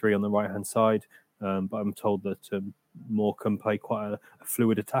 4-3-3 on the right-hand side. But I'm told that Morecambe play quite a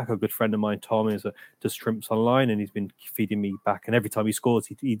fluid attack. A good friend of mine, Tom, does shrimps online, and he's been feeding me back. And every time he scores,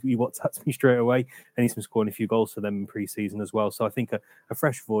 he WhatsApps me straight away. And he's been scoring a few goals for them in pre-season as well. So I think a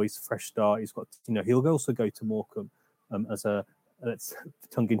fresh voice, fresh start. He's got, he'll also go to Morecambe as that's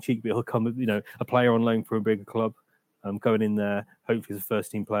tongue-in-cheek, but he'll come, a player on loan for a bigger club, going in there, hopefully as a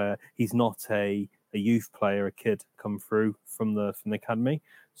first-team player. He's not a youth player, a kid come through from the academy,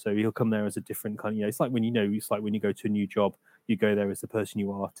 so he'll come there as a different kind. It's like when it's like when you go to a new job, you go there as the person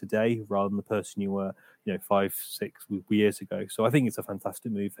you are today rather than the person you were, 5-6 years ago. So I think it's a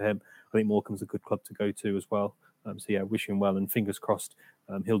fantastic move for him. I think Morecambe's a good club to go to as well. So yeah, wish him well, and fingers crossed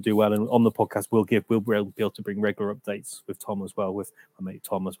he'll do well. And on the podcast, we'll be able to bring regular updates with Tom as well, with my mate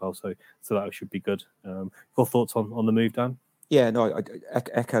Tom as well. So that should be good. Your thoughts on the move, Dan? Yeah, no, I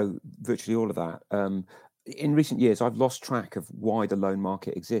echo virtually all of that. In recent years, I've lost track of why the loan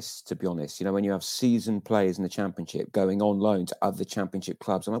market exists, to be honest. When you have seasoned players in the Championship going on loan to other Championship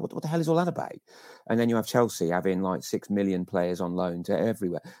clubs, I'm like, what the hell is all that about? And then you have Chelsea having like 6 million players on loan to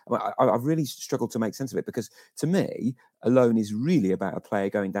everywhere. I've really struggled to make sense of it, because to me, a loan is really about a player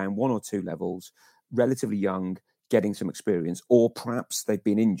going down 1 or 2 levels, relatively young, getting some experience, or perhaps they've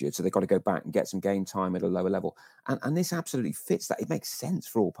been injured, so they've got to go back and get some game time at a lower level. And this absolutely fits that. It makes sense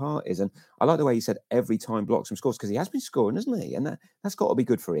for all parties. And I like the way you said every time Bloxham scores, because he has been scoring, hasn't he? And that's got to be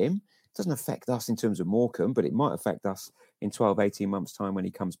good for him. It doesn't affect us in terms of Morecambe, but it might affect us in 12, 18 months' time when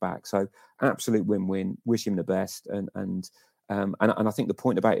he comes back. So absolute win-win. Wish him the best. And I think the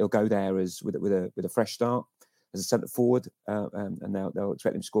point about he'll go there as with a fresh start as a centre forward, and they'll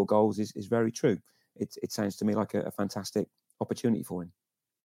expect him to score goals is very true. It sounds to me like a fantastic opportunity for him.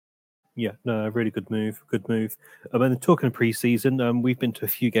 Yeah, no, really good move. Good move. And talking of pre-season, we've been to a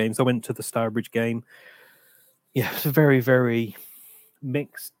few games. I went to the Stourbridge game. Yeah, it's a very, very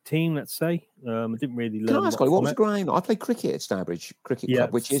mixed team, let's say. I didn't really learn. Can I ask, Ollie, what was the ground? I played cricket at Stourbridge Cricket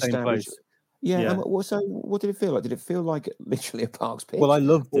Club, which is Stourbridge. Place. Yeah. So what did it feel like? Did it feel like literally a park's pitch? Well, I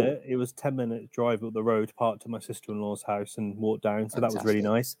loved it. It was 10-minute drive up the road, parked to my sister-in-law's house and walked down. So that was really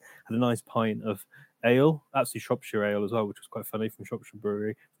nice. Had a nice pint of ale, actually Shropshire ale as well, which was quite funny, from Shropshire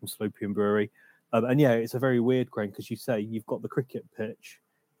Brewery, from Salopian Brewery. And yeah, it's a very weird ground, because you say you've got the cricket pitch,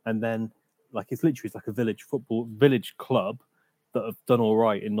 and then it's literally like a village club that have done all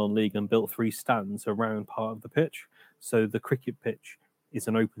right in non-league and built 3 stands around part of the pitch. So the cricket pitch is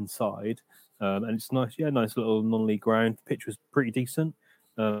an open side. And it's nice, nice little non-league ground. The pitch was pretty decent.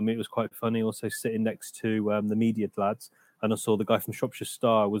 It was quite funny. Also sitting next to the media lads, and I saw the guy from Shropshire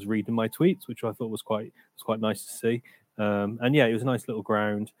Star was reading my tweets, which I thought was quite nice to see. And yeah, it was a nice little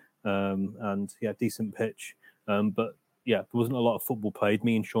ground, and yeah, decent pitch. But yeah, there wasn't a lot of football played.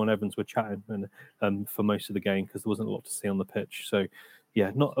 Me and Sean Evans were chatting and for most of the game, because there wasn't a lot to see on the pitch. So yeah,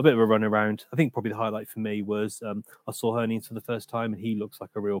 not a bit of a run around. I think probably the highlight for me was I saw Hernians for the first time, and he looks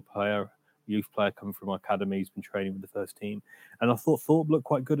like a real player. Youth player coming from our academy. He's been training with the first team, and I thought Thorpe looked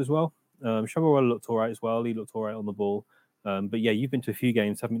quite good as well. Shamwell looked all right as well. He looked all right on the ball. But yeah, you've been to a few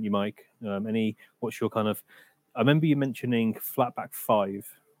games, haven't you, Mike? What's your kind of I remember you mentioning flat back 5.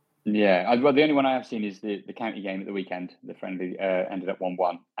 Yeah, well, the only one I have seen is the county game at the weekend. The friendly ended up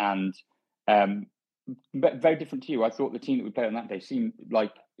 1-1, and but very different to you. I thought the team that we played on that day seemed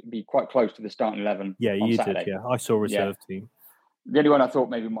like be quite close to the starting 11. Yeah, on you Saturday. did. Yeah, I saw a reserve team. The only one I thought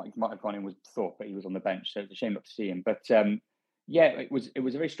maybe might have gone in was Thorpe, but he was on the bench, so it's a shame not to see him. But yeah, it was a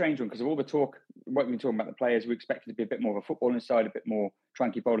very strange one because of all the talk, what we've been talking about the players. We expected to be a bit more of a football inside, a bit more try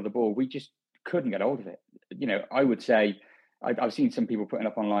and keep hold of the ball. We just couldn't get hold of it. I would say I've seen some people putting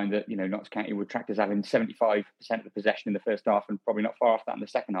up online that Notts County would track as having 75% of the possession in the first half and probably not far off that in the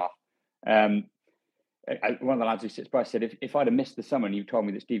second half. One of the lads who sits by said, if I'd have missed the summer and you told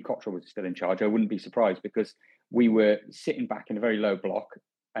me that Steve Cottrell was still in charge, I wouldn't be surprised because we were sitting back in a very low block.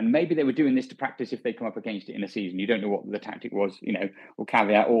 And maybe they were doing this to practice if they come up against it in a season. You don't know what the tactic was. We'll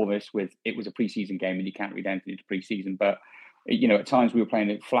caveat all this with it was a pre-season game and you can't read anything into pre-season. But, at times we were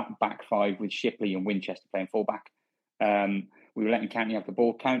playing a flat back 5 with Shipley and Winchester playing fullback. We were letting County have the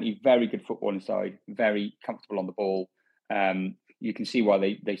ball. County, very good football inside, very comfortable on the ball. You can see why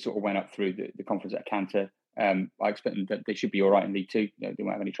they sort of went up through the conference at Cantor. I expect them that they should be all right in League 2. They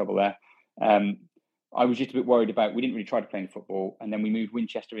won't have any trouble there. I was just a bit worried about, we didn't really try to play any football. And then we moved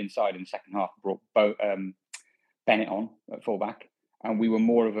Winchester inside in the second half, brought Bennett on at fullback. And we were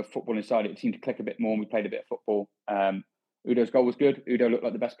more of a football inside. It seemed to click a bit more and we played a bit of football. Udo's goal was good. Udo looked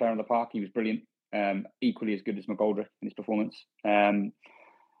like the best player on the park. He was brilliant. Equally as good as McGoldrick in his performance.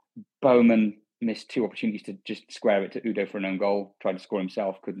 Bowman missed 2 opportunities to just square it to Udo for an own goal. Tried to score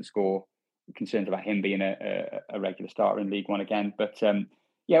himself, couldn't score. Concerns about him being a regular starter in League One again. But it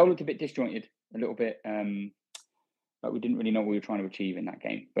all looked a bit disjointed, a little bit like we didn't really know what we were trying to achieve in that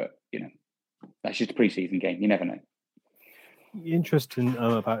game. But that's just a pre-season game. You never know. Interesting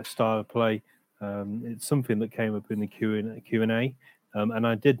about style of play. It's something that came up in the Q&A. And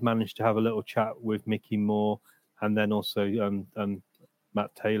I did manage to have a little chat with Mickey Moore and then also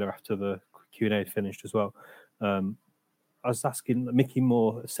Matt Taylor after the Q&A finished as well. I was asking, Mickey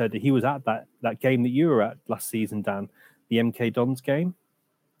Moore said that he was at that game that you were at last season, Dan, the MK Dons game.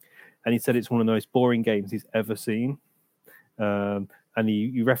 And he said it's one of the most boring games he's ever seen. And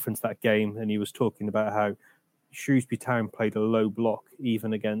he referenced that game and he was talking about how Shrewsbury Town played a low block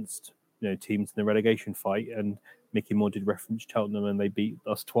even against teams in the relegation fight, and Mickey Moore did reference Cheltenham and they beat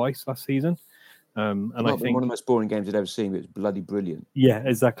us twice last season. And I think one of the most boring games I'd ever seen, but it was bloody brilliant. Yeah,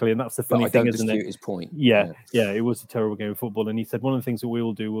 exactly. And that's the funny thing, isn't it? I don't dispute his point. Yeah, it was a terrible game of football. And he said one of the things that we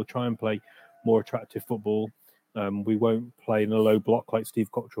will do, we'll try and play more attractive football. We won't play in a low block like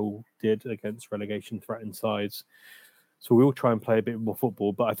Steve Cottrell did against relegation threatened sides. So we will try and play a bit more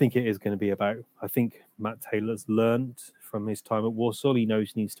football, but I think it is going to be about, I think Matt Taylor's learned from his time at Walsall. He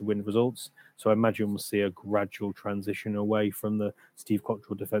knows he needs to win results. So I imagine we'll see a gradual transition away from the Steve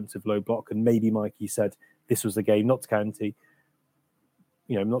Cottrell defensive low block. And maybe Mikey said this was the game, Notts County.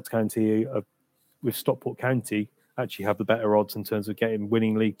 Notts County with Stockport County actually have the better odds in terms of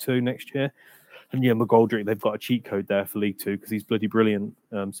winning League 2 next year. And McGoldrick, they've got a cheat code there for League 2 because he's bloody brilliant.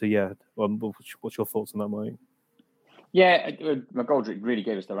 What's your thoughts on that, Mike? Yeah, McGoldrick really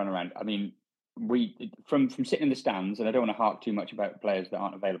gave us the runaround. I mean, we from sitting in the stands, and I don't want to harp too much about players that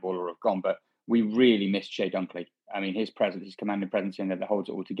aren't available or have gone, but we really missed Shea Dunkley. I mean, his commanding presence in there that holds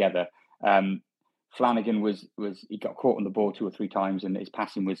it all together. Flanagan was he got caught on the ball 2 or 3 times, and his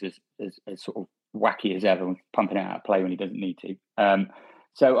passing was as sort of wacky as ever, pumping it out of play when he doesn't need to.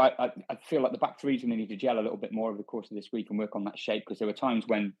 So I feel like the back three's going to need to gel a little bit more over the course of this week and work on that shape, because there were times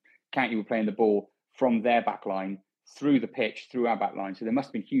when County were playing the ball from their back line through the pitch, through our back line. So there must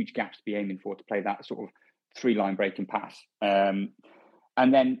have been huge gaps to be aiming for to play that sort of 3-line breaking pass.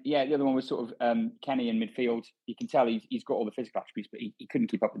 And then, the other one was sort of Kenny in midfield. You can tell he's got all the physical attributes, but he couldn't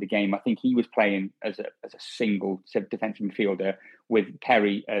keep up with the game. I think he was playing as a single defensive midfielder with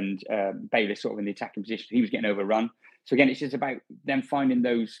Perry and Bayliss sort of in the attacking position. He was getting overrun. So again, it's just about them finding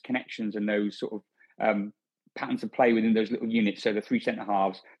those connections and those sort of patterns of play within those little units. So the 3 centre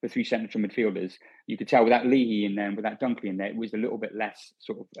halves, the 3 central midfielders, you could tell without Leahy in there and without Dunkley in there, it was a little bit less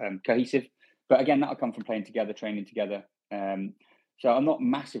sort of cohesive. But again, that'll come from playing together, training together. So I'm not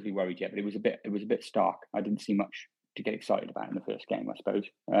massively worried yet, but it was a bit stark. I didn't see much to get excited about in the first game, I suppose.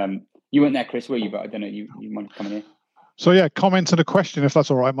 You weren't there, Chris, were you? But I don't know. You might have come in here. So comment and a question, if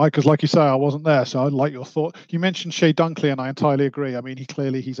that's all right, Mike, because like you say, I wasn't there, so I'd like your thought. You mentioned Shea Dunkley, and I entirely agree. I mean,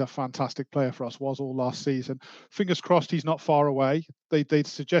 he's a fantastic player for us, was all last season. Fingers crossed he's not far away. They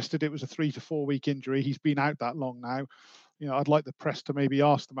suggested it was a 3 to 4 week injury. He's been out that long now. I'd like the press to maybe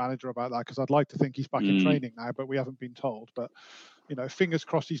ask the manager about that, because I'd like to think he's back in training now, but we haven't been told. But fingers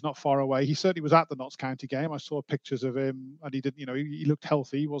crossed he's not far away. He certainly was at the Notts County game. I saw pictures of him, and he didn't. He looked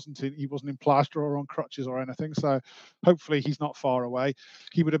healthy. He wasn't in plaster or on crutches or anything. So hopefully he's not far away.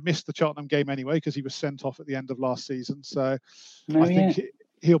 He would have missed the Cheltenham game anyway because he was sent off at the end of last season. So I think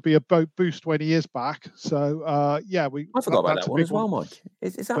he'll be a boost when he is back. So I forgot about that one as well, Mike.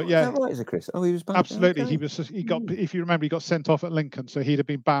 Is that right? Is it, Chris? Oh, he was banned. Absolutely, okay. He got. If you remember, he got sent off at Lincoln, so he'd have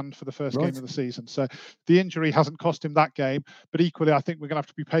been banned for the first game of the season. So the injury hasn't cost him that game, but equally, I think we're going to have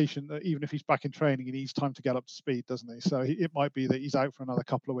to be patient. That even if he's back in training, he needs time to get up to speed, doesn't he? So it might be that he's out for another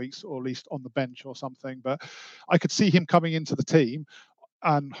couple of weeks, or at least on the bench or something. But I could see him coming into the team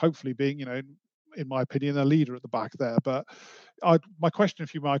and hopefully being, in my opinion, a leader at the back there. But my question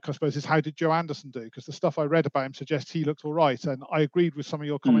for you, Mike, I suppose, is how did Joe Anderson do? Because the stuff I read about him suggests he looked all right. And I agreed with some of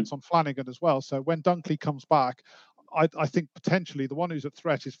your comments on Flanagan as well. So when Dunkley comes back, I think potentially the one who's at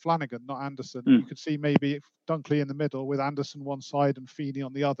threat is Flanagan, not Anderson. You could see maybe Dunkley in the middle with Anderson one side and Feeney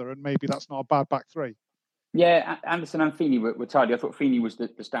on the other. And maybe that's not a bad back three. Yeah, Anderson and Feeney were tidy. I thought Feeney was the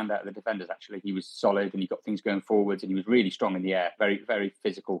standout of the defenders, actually. He was solid and he got things going forwards and he was really strong in the air, very, very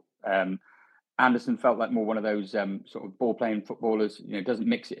physical. Anderson felt like more one of those sort of ball-playing footballers, doesn't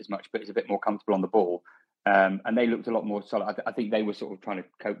mix it as much, but is a bit more comfortable on the ball. And they looked a lot more solid. I think they were sort of trying to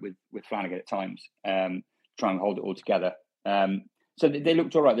cope with Flanagan at times, try and hold it all together. So they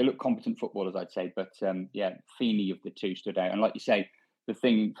looked all right. They looked competent footballers, I'd say. But Feeney of the two stood out. And like you say, the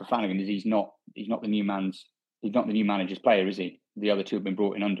thing for Flanagan is he's not the new manager's player, is he? The other two have been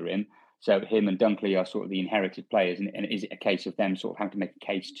brought in under him. So him and Dunkley are sort of the inherited players. And is it a case of them sort of having to make a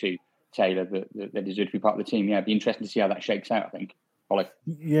case to Taylor that they deserve to be part of the team? Yeah, it'd be interesting to see how that shakes out, I think. Ollie?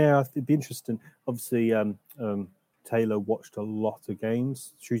 Yeah, it'd be interesting. Obviously, Taylor watched a lot of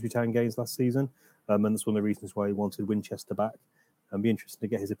games, Shrewsbury Town games last season, and that's one of the reasons why he wanted Winchester back. It'd be interesting to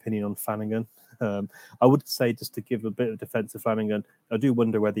get his opinion on Flanagan. I would say, just to give a bit of defence to Flanagan, I do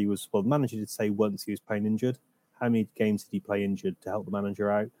wonder whether he was, the manager did say once he was playing injured. How many games did he play injured to help the manager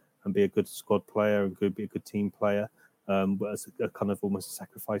out and be a good squad player and be a good team player? But as a kind of almost a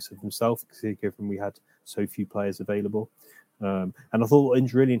sacrifice of himself, given we had so few players available. And I thought a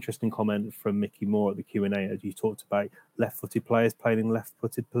really interesting comment from Mickey Moore at the Q&A, as you talked about left-footed players playing in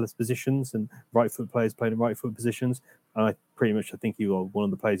left-footed positions and right-footed players playing in right-footed positions. And I think one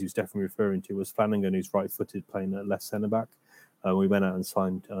of the players he was definitely referring to was Flanagan, who's right-footed playing at left centre-back. We went out and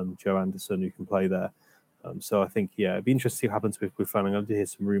signed Joe Anderson, who can play there. So I think, it'd be interesting to see what happens with Flanagan. I did hear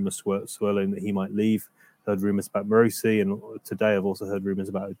some rumours swirling that he might leave. Heard rumours about Morosi, and today I've also heard rumours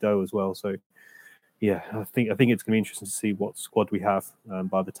about Odo as well. So, yeah, I think it's going to be interesting to see what squad we have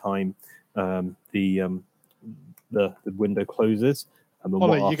by the time the window closes.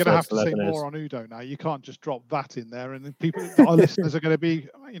 Ollie, you're going to have to say more on Udo now. You can't just drop that in there, and our listeners are going to be,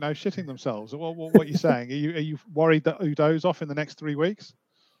 shitting themselves. What are you saying? Are you worried that Udo's off in the next 3 weeks?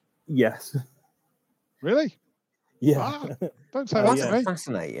 Yes. Really? Yeah. Don't say that to me.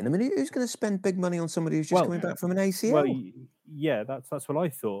 Fascinating. I mean, who's going to spend big money on somebody who's just coming back from an ACL? Well, yeah, that's what I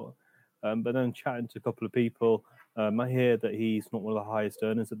thought. But then chatting to a couple of people, I hear that he's not one of the highest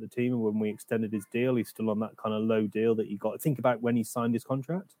earners at the team. And when we extended his deal, he's still on that kind of low deal that he got. Think about when he signed his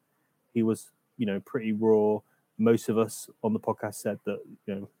contract. He was, pretty raw. Most of us on the podcast said that,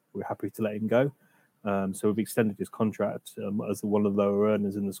 we're happy to let him go. So we've extended his contract as one of the lower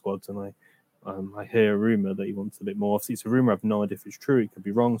earners in the squad. And I hear a rumour that he wants a bit more. Obviously, it's a rumour. I've no idea if it's true. It could be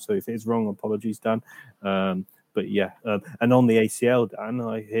wrong. So if it is wrong, apologies, Dan. But yeah, and on the ACL, Dan,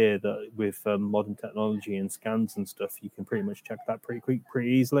 I hear that with modern technology and scans and stuff, you can pretty much check that pretty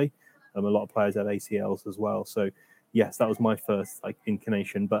easily. A lot of players had ACLs as well. So yes, that was my first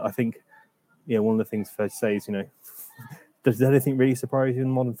inclination. But I think, one of the things fair to say is, does anything really surprise you in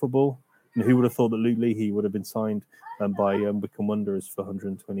modern football? Who would have thought that Luke Leahy would have been signed by Wycombe Wanderers for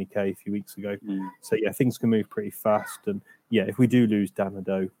 120k a few weeks ago? So yeah, things can move pretty fast. And yeah, if we do lose Dan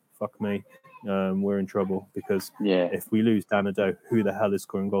Ado, fuck me, we're in trouble, because if we lose Dan Ado, who the hell is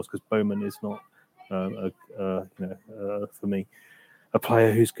scoring goals? Because Bowman is not, for me, a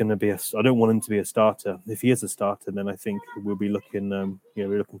player who's going to be I don't want him to be a starter. If he is a starter, then I think we'll be looking,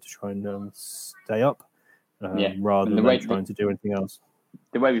 we're looking to try and stay up rather than trying to do anything else.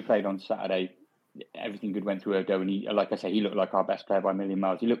 The way we played on Saturday, everything good went through Odo, and he, like I say, he looked like our best player by a million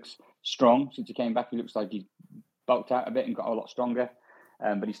miles. He looks strong since he came back. He looks like he's bulked out a bit and got a lot stronger,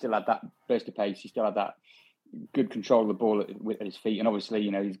 but he still had that burst of pace. He still had that good control of the ball at his feet, and obviously,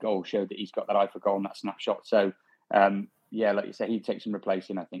 his goal showed that he's got that eye for goal and that snapshot. So, like you say, he'd take some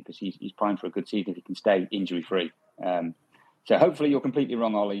replacing, I think, because he's primed for a good season if he can stay injury free. So hopefully, you're completely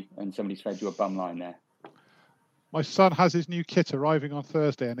wrong, Ollie, and somebody's fed you a bum line there. My son has his new kit arriving on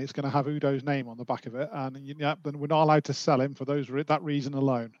Thursday, and it's going to have Udo's name on the back of it. And then we're not allowed to sell him for that reason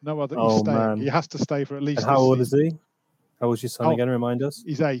alone. No other. He's staying. Man. He has to stay for at least. And how old is he? How old's your son again? Remind us.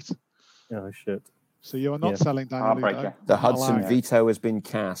 He's 8. Oh shit! So you are not selling Daniel Udo. The Hudson veto has been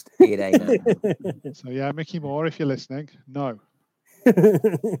cast. It ain't. So yeah, Mickey Moore, if you're listening, no.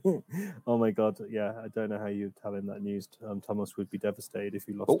 Oh my god, yeah, I don't know how you'd tell him that news. Thomas would be devastated if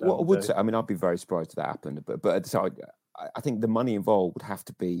he lost. What I would say, I mean, I'd be very surprised if that happened, but so I think the money involved would have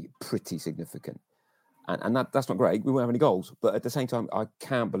to be pretty significant, and that's not great. We won't have any goals, but at the same time, I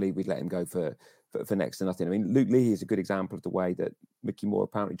can't believe we'd let him go for next to nothing. I mean, Luke Lee is a good example of the way that Mickey Moore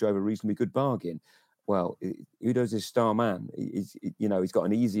apparently drove a reasonably good bargain. Well, Udo's his star man. He's got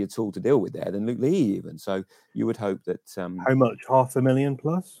an easier tool to deal with there than Luke Lee even. So you would hope that. How much? $500,000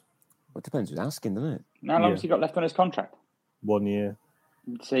 plus? Well, it depends who's asking, doesn't it? How long has he got left on his contract? 1 year.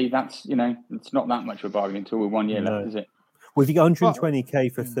 See, that's it's not that much of a bargain until we're 1 year left, is it? Well, if you get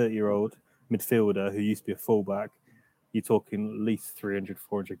 120k for a 30-year-old midfielder who used to be a fullback, you're talking at least 300,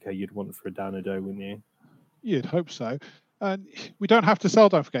 400k. You'd want for a Dan Udo, wouldn't you? You'd hope so. And we don't have to sell,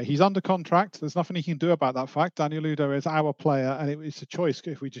 don't forget. He's under contract. There's nothing he can do about that fact. Daniel Udo is our player, and it's a choice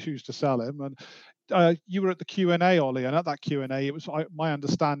if we choose to sell him. And you were at the Q&A, Ollie, and at that Q&A, it was my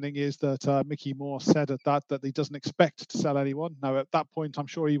understanding is that Mickey Moore said at that he doesn't expect to sell anyone. Now, at that point, I'm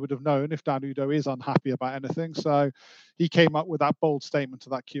sure he would have known if Dan Udo is unhappy about anything. So he came up with that bold statement to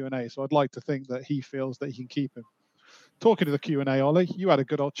that Q&A. So I'd like to think that he feels that he can keep him. Talking to the Q&A, Ollie, you had a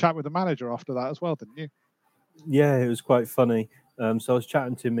good old chat with the manager after that as well, didn't you? Yeah, it was quite funny. So I was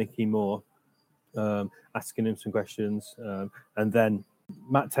chatting to Mickey Moore, asking him some questions, and then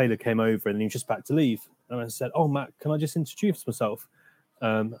Matt Taylor came over and he was just about to leave. And I said, "Oh, Matt, can I just introduce myself?"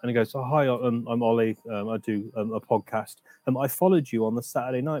 And he goes, "Oh, hi, I'm Ollie. I do a podcast. I followed you on the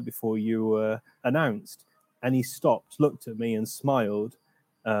Saturday night before you were announced." And he stopped, looked at me and smiled.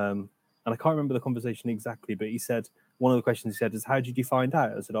 And I can't remember the conversation exactly, but he said, one of the questions he said is, "How did you find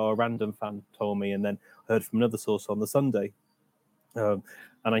out?" I said, "Oh, a random fan told me, and then I heard from another source on the Sunday." And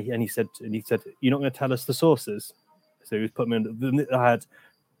he said, "You're not going to tell us the sources?" So he was putting me in. I had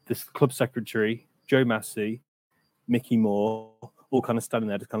this club secretary, Joe Massey, Mickey Moore, all kind of standing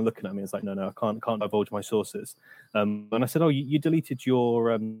there, just kind of looking at me. It's like, no, I can't divulge my sources. And I said, "Oh, you deleted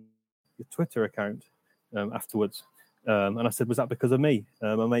your Twitter account afterwards." And I said, "Was that because of me?"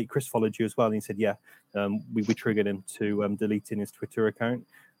 My mate Chris followed you as well. And he said, "Yeah, we triggered him to deleting his Twitter account."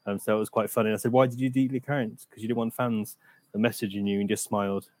 So it was quite funny. And I said, "Why did you delete the account?" "Because you didn't want fans messaging you," and just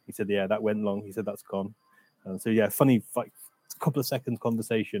smiled. He said, "Yeah, that went long." He said, "That's gone." So yeah, funny, like a couple of seconds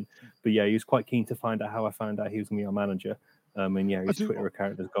conversation. But yeah, he was quite keen to find out how I found out he was going to be our manager. And yeah, his Twitter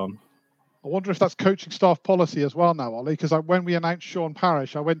account has gone. I wonder if that's coaching staff policy as well now, Ollie, because when we announced Sean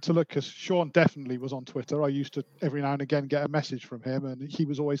Parrish, I went to look because Sean definitely was on Twitter. I used to every now and again get a message from him, and he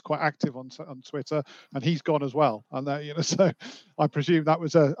was always quite active on Twitter, and he's gone as well. And so I presume that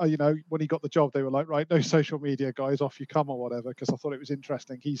was when he got the job, they were like, "Right, no social media, guys, off you come," or whatever. Because I thought it was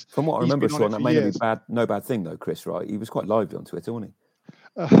interesting. From what I remember, Sean, that may not be no bad thing though, Chris. Right? He was quite lively on Twitter, wasn't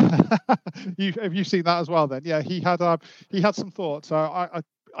he? Have you seen that as well? Then, yeah, he had some thoughts.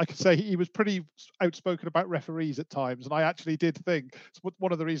 I could say he was pretty outspoken about referees at times. And I actually did think,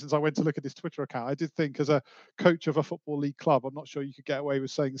 one of the reasons I went to look at his Twitter account, I did think as a coach of a Football League club, I'm not sure you could get away with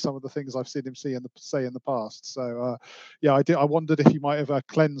saying some of the things I've seen him say in the past. So, yeah, I wondered if he might have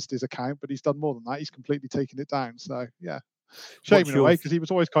cleansed his account, but he's done more than that. He's completely taken it down. So, yeah, shame in a way because he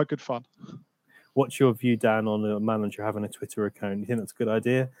was always quite good fun. What's your view, Dan, on a manager having a Twitter account? You think that's a good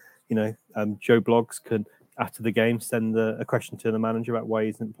idea? Joe Blogs could, after the game, send a question to the manager about why he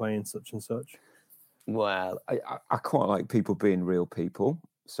isn't playing such and such. Well, I quite like people being real people.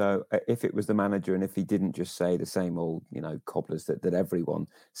 So if it was the manager and if he didn't just say the same old, cobblers that everyone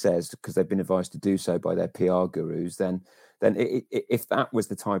says because they've been advised to do so by their PR gurus, then if that was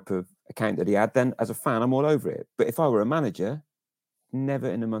the type of account that he had, then as a fan, I'm all over it. But if I were a manager, never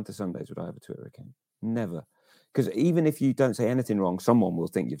in a month of Sundays would I have a Twitter account. Never. Because even if you don't say anything wrong, someone will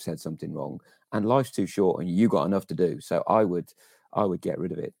think you've said something wrong. And life's too short and you got enough to do. So I would get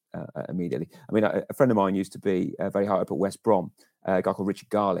rid of it immediately. I mean, a friend of mine used to be very high up at West Brom, a guy called Richard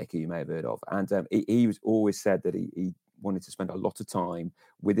Garlick, who you may have heard of. And he was always said that he wanted to spend a lot of time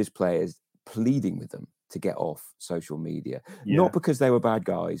with his players, pleading with them to get off social media. Yeah. Not because they were bad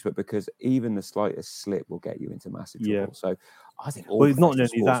guys, but because even the slightest slip will get you into massive trouble. Yeah. So I think it's not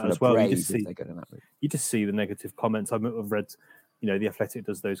only that as well. You just see the negative comments. I've read, The Athletic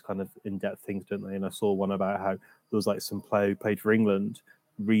does those kind of in-depth things, don't they? And I saw one about how there was like some player who played for England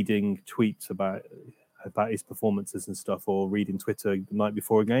reading tweets about his performances and stuff, or reading Twitter the night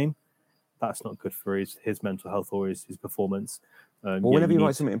before a game. that's not good for his mental health or his performance. Well, whenever you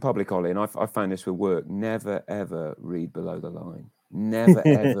write something in public, Ollie, and I found this with work, never ever read below the line. Never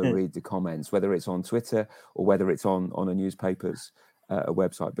ever read the comments, whether it's on Twitter or whether it's on a newspaper's a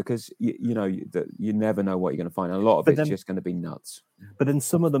website, because you never know what you're going to find. And a lot of it's just going to be nuts. But then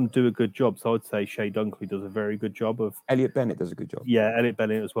some of them do a good job. So I would say Shea Dunkley does a very good job of. Elliot Bennett does a good job. Yeah, Elliot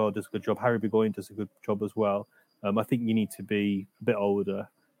Bennett as well does a good job. Harry Burgoyne does a good job as well. I think you need to be a bit older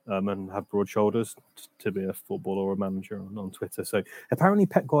and have broad shoulders to be a footballer or a manager on Twitter. So apparently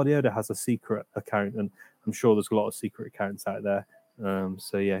Pep Guardiola has a secret account, and I'm sure there's a lot of secret accounts out there.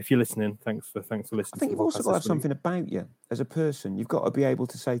 So yeah, if you're listening, thanks for listening. I think you've also got to have something about you as a person. You've got to be able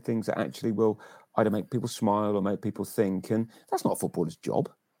to say things that actually will either make people smile or make people think. And that's not a footballer's job.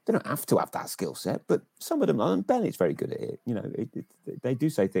 They don't have to have that skill set, but some of them, and Bennett's very good at it. They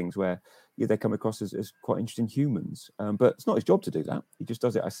do say things where they come across as quite interesting humans. But it's not his job to do that. He just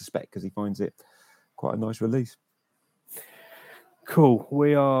does it, I suspect, because he finds it quite a nice release. Cool.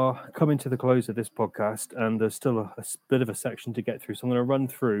 We are coming to the close of this podcast, and there's still a bit of a section to get through. So I'm going to run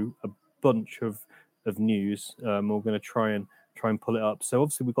through a bunch of news. We're going to try and pull it up. So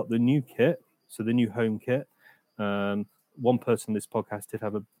obviously we've got the new kit, so the new home kit. One person in this podcast did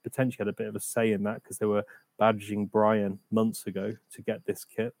have potentially had a bit of a say in that because they were badging Brian months ago to get this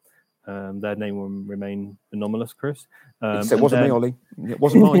kit. Their name will remain anomalous, Chris. It wasn't me, Ollie. It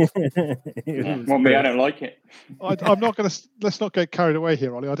wasn't mine. Well, me, I don't like it. I'm not going to. Let's not get carried away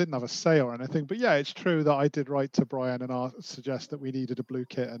here, Ollie. I didn't have a say or anything, but yeah, it's true that I did write to Brian and suggest that we needed a blue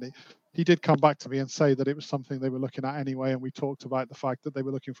kit, and he did come back to me and say that it was something they were looking at anyway, and we talked about the fact that they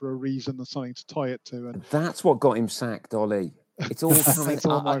were looking for a reason and something to tie it to. And that's what got him sacked, Ollie. It's all coming. It's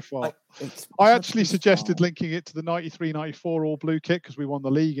all my fault. I actually suggested linking it to the 93-94 all blue kit because we won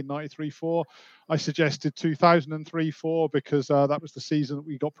the league in 93-4. I suggested 2003-4 because that was the season that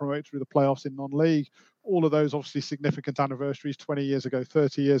we got promoted through the playoffs in non-league. All of those obviously significant anniversaries, 20 years ago,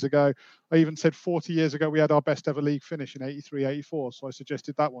 30 years ago. I even said 40 years ago we had our best ever league finish in 83-84. So I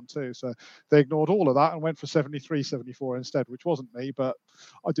suggested that one too. So they ignored all of that and went for 73-74 instead, which wasn't me, but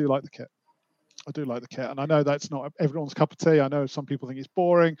I do like the kit. And I know that's not everyone's cup of tea. I know some people think it's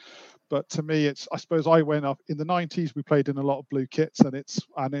boring, but to me, I suppose I went up in the 90s. We played in a lot of blue kits, and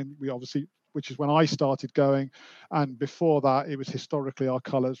then we obviously, which is when I started going. And before that, it was historically our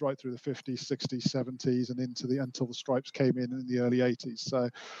colours right through the 50s, 60s, 70s, and until the stripes came in the early 80s. So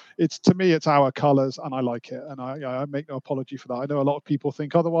to me, it's our colours, and I like it. And I make no apology for that. I know a lot of people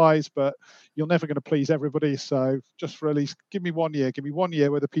think otherwise, but you're never going to please everybody. So just for at least give me 1 year. Give me 1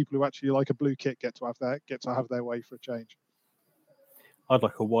 year where the people who actually like a blue kit get to have their way for a change. I'd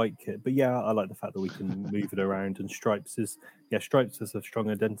like a white kit, but yeah, I like the fact that we can move it around. And Stripes has a strong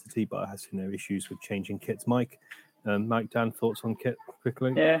identity, but it has no issues with changing kits. Mike, Dan, thoughts on kit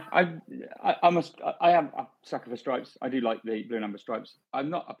quickly? Yeah, I am a sucker for stripes. I do like the blue number stripes. I'm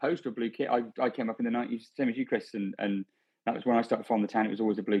not opposed to a blue kit. I came up in the 90s, same as you, Chris, and that was when I started following the town. It was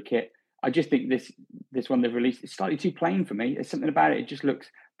always a blue kit. I just think this one they've released is slightly too plain for me. There's something about it. It just looks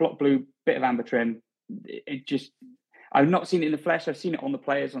block blue, bit of amber trim. I've not seen it in the flesh. I've seen it on the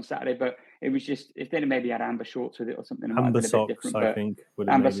players on Saturday, but it was just, if they'd maybe had amber shorts with it or something, it might have been a bit different. I think.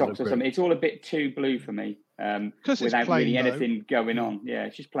 Amber socks or something. It's all a bit too blue for me without plain, really anything going on. Yeah,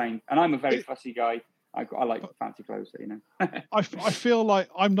 it's just plain. And I'm a very fussy guy. I like fancy clothes, I feel like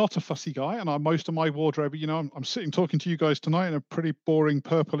I'm not a fussy guy, and most of my wardrobe, I'm sitting talking to you guys tonight in a pretty boring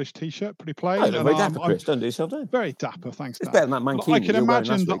purplish t-shirt, pretty plain. Oh, very dapper, Chris. Don't do yourself down. Very dapper, thanks. It's better than that mankini. I can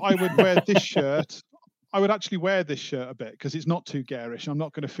imagine that I would wear this shirt. I would actually wear this shirt a bit because it's not too garish. I'm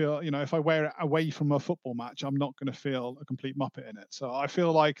not going to feel, if I wear it away from a football match, I'm not going to feel a complete muppet in it. So I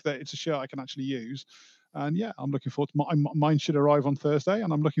feel like that it's a shirt I can actually use. And yeah, I'm looking forward to mine should arrive on Thursday,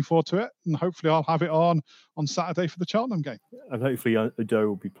 and I'm looking forward to it. And hopefully I'll have it on Saturday for the Cheltenham game. And hopefully Ado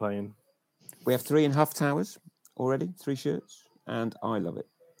will be playing. We have 3.5 towers already, 3 shirts, and I love it.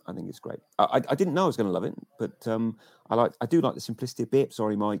 I think it's great. I didn't know I was going to love it, but I do like the simplicity a bit.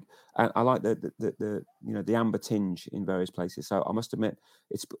 Sorry, Mike. And I like the amber tinge in various places. So I must admit,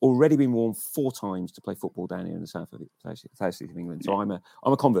 it's already been worn 4 times to play football down here in the south of England. So I'm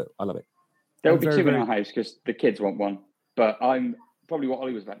a convert. I love it. There will be 2 in our house because the kids want one. But I'm probably what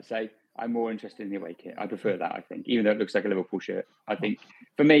Ollie was about to say. I'm more interested in the away kit. I prefer that, I think, even though it looks like a Liverpool shirt. I think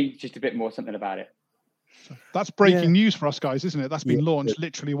for me, just a bit more something about it. That's breaking news for us guys, isn't it? That's been launched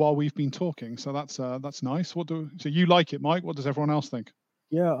literally while we've been talking. So that's nice. So you like it, Mike? What does everyone else think?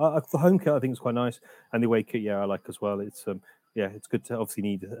 Yeah, the home kit I think is quite nice, and the away kit, I like as well. It's it's good to obviously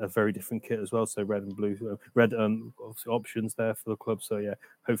need a very different kit as well. So red and blue, obviously options there for the club. So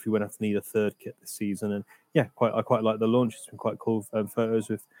hopefully we won't have to need a third kit this season. And I quite like the launch. It's been quite cool photos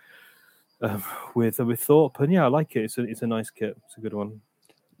with with Thorpe, and I like it. It's a nice kit. It's a good one.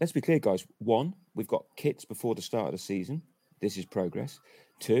 Let's be clear, guys. 1, we've got kits before the start of the season. This is progress.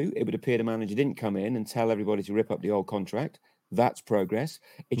 2, it would appear the manager didn't come in and tell everybody to rip up the old contract. That's progress.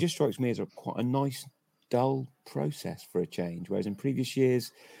 It just strikes me as quite a nice, dull process for a change, whereas in previous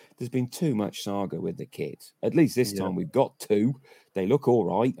years, there's been too much saga with the kit. At least this time we've got 2. They look all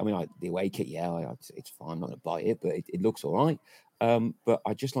right. I mean, the away kit, it's fine. I'm not going to buy it, but it looks all right. But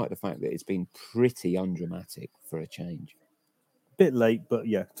I just like the fact that it's been pretty undramatic for a change. Bit late, but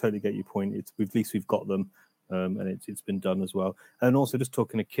totally get your point. At least we've got them, and it's been done as well. And also, just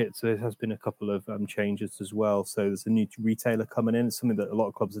talking to kit, so there has been a couple of changes as well. So there's a new retailer coming in. It's something that a lot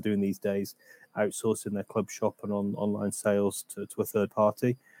of clubs are doing these days, outsourcing their club shop and online sales to a third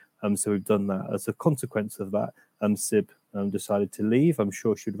party. So we've done that. As a consequence of that, Sib decided to leave. I'm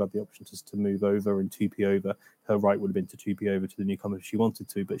sure she would have had the option to move over and 2P over. Her right would have been to 2P over to the newcomer if she wanted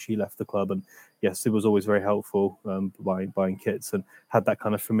to, but she left the club. And Sib was always very helpful buying kits and had that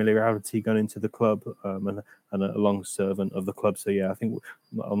kind of familiarity going into the club and a long servant of the club. So I think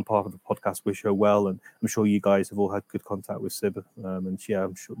on part of the podcast, wish her well. And I'm sure you guys have all had good contact with Sib. And I'm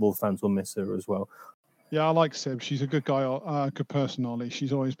sure all the fans will miss her as well. Yeah, I like Sib. She's a good guy, good person, Ollie.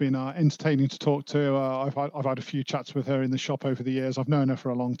 She's always been entertaining to talk to. I've had a few chats with her in the shop over the years. I've known her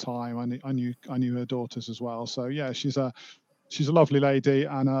for a long time. I knew her daughters as well. So she's a lovely lady,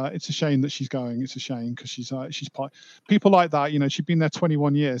 and it's a shame that she's going. It's a shame because she's part. People like that, she's been there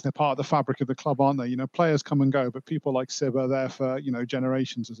 21 years. They're part of the fabric of the club, aren't they? Players come and go, but people like Sib are there for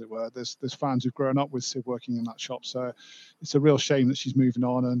generations, as it were. There's fans who've grown up with Sib working in that shop, so it's a real shame that she's moving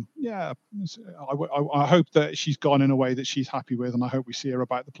on. And I hope that she's gone in a way that she's happy with, and I hope we see her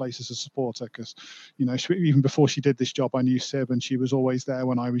about the place as a supporter because even before she did this job, I knew Sib, and she was always there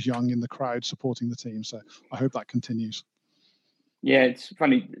when I was young in the crowd supporting the team. So I hope that continues. Yeah, it's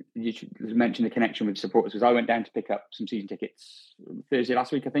funny you should mention the connection with supporters because I went down to pick up some season tickets Thursday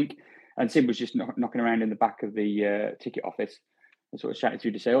last week, I think, and Sid was just knocking around in the back of the ticket office and sort of shouted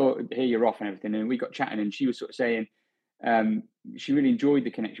through to say, "Oh, here you're off" and everything. And we got chatting, and she was sort of saying she really enjoyed the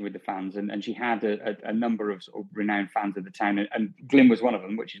connection with the fans, and she had a number of sort of renowned fans of the town, and Glyn was one of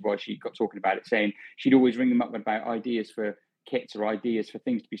them, which is why she got talking about it, saying she'd always ring them up about ideas for kits or ideas for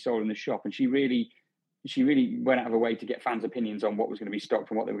things to be sold in the shop, and she really went out of her way to get fans' opinions on what was going to be stocked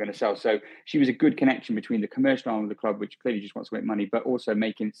and what they were going to sell. So she was a good connection between the commercial arm of the club, which clearly just wants to make money, but also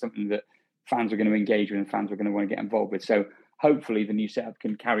making it something that fans are going to engage with and fans are going to want to get involved with. So hopefully the new setup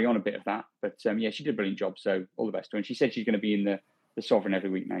can carry on a bit of that. But she did a brilliant job. So all the best to her. And she said she's going to be in the Sovereign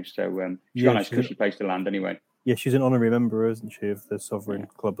every week now. So she's got a nice cushy place to land anyway. Yeah, she's an honorary member, isn't she, of the Sovereign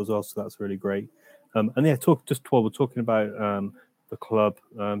Club as well. So that's really great. While we're talking about the club.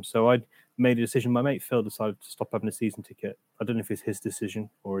 So I made a decision. My mate Phil decided to stop having a season ticket. I don't know if it's his decision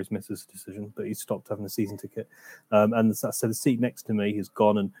or his missus' decision, but he stopped having a season ticket. And so the seat next to me is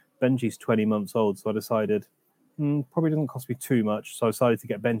gone, and Benji's 20 months old. So I decided probably doesn't cost me too much. So I decided to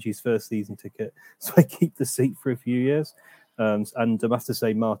get Benji's first season ticket. So I keep the seat for a few years. And I have to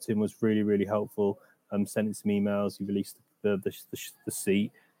say, Martin was really, really helpful. Sending some emails. He released the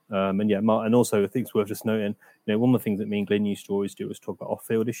seat. And also I think it's worth just noting, one of the things that me and Glyn used to always do was talk about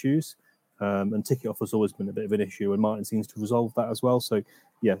off-field issues. And ticket offer's always been a bit of an issue, and Martin seems to resolve that as well. So,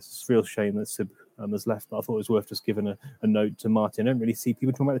 yes, it's a real shame that Sib has left, but I thought it was worth just giving a note to Martin. I don't really see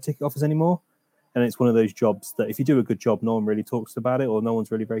people talking about the ticket offers anymore. And it's one of those jobs that if you do a good job, no one really talks about it, or no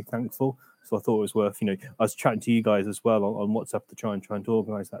one's really very thankful. So I thought it was worth, I was chatting to you guys as well on WhatsApp to trying to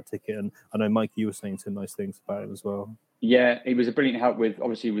organise that ticket. And I know, Mike, you were saying some nice things about it as well. Yeah, it was a brilliant help with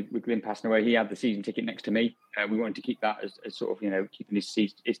Glyn passing away. He had the season ticket next to me. We wanted to keep that as sort of, keeping his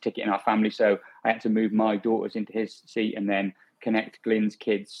ticket in our family. So I had to move my daughters into his seat and then connect Glyn's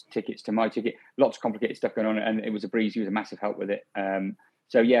kids' tickets to my ticket. Lots of complicated stuff going on, and it was a breeze. He was a massive help with it.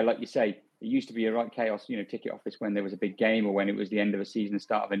 Like you say, it used to be a right chaos, ticket office when there was a big game or when it was the end of a season,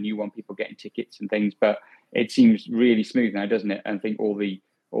 start of a new one, people getting tickets and things. But it seems really smooth now, doesn't it? And I think all the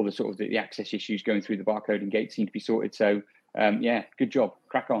sort of the access issues going through the barcode and gate seem to be sorted. So, good job.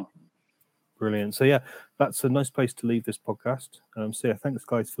 Crack on. Brilliant. So, that's a nice place to leave this podcast. Thanks,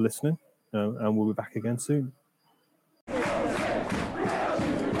 guys, for listening. And we'll be back again soon.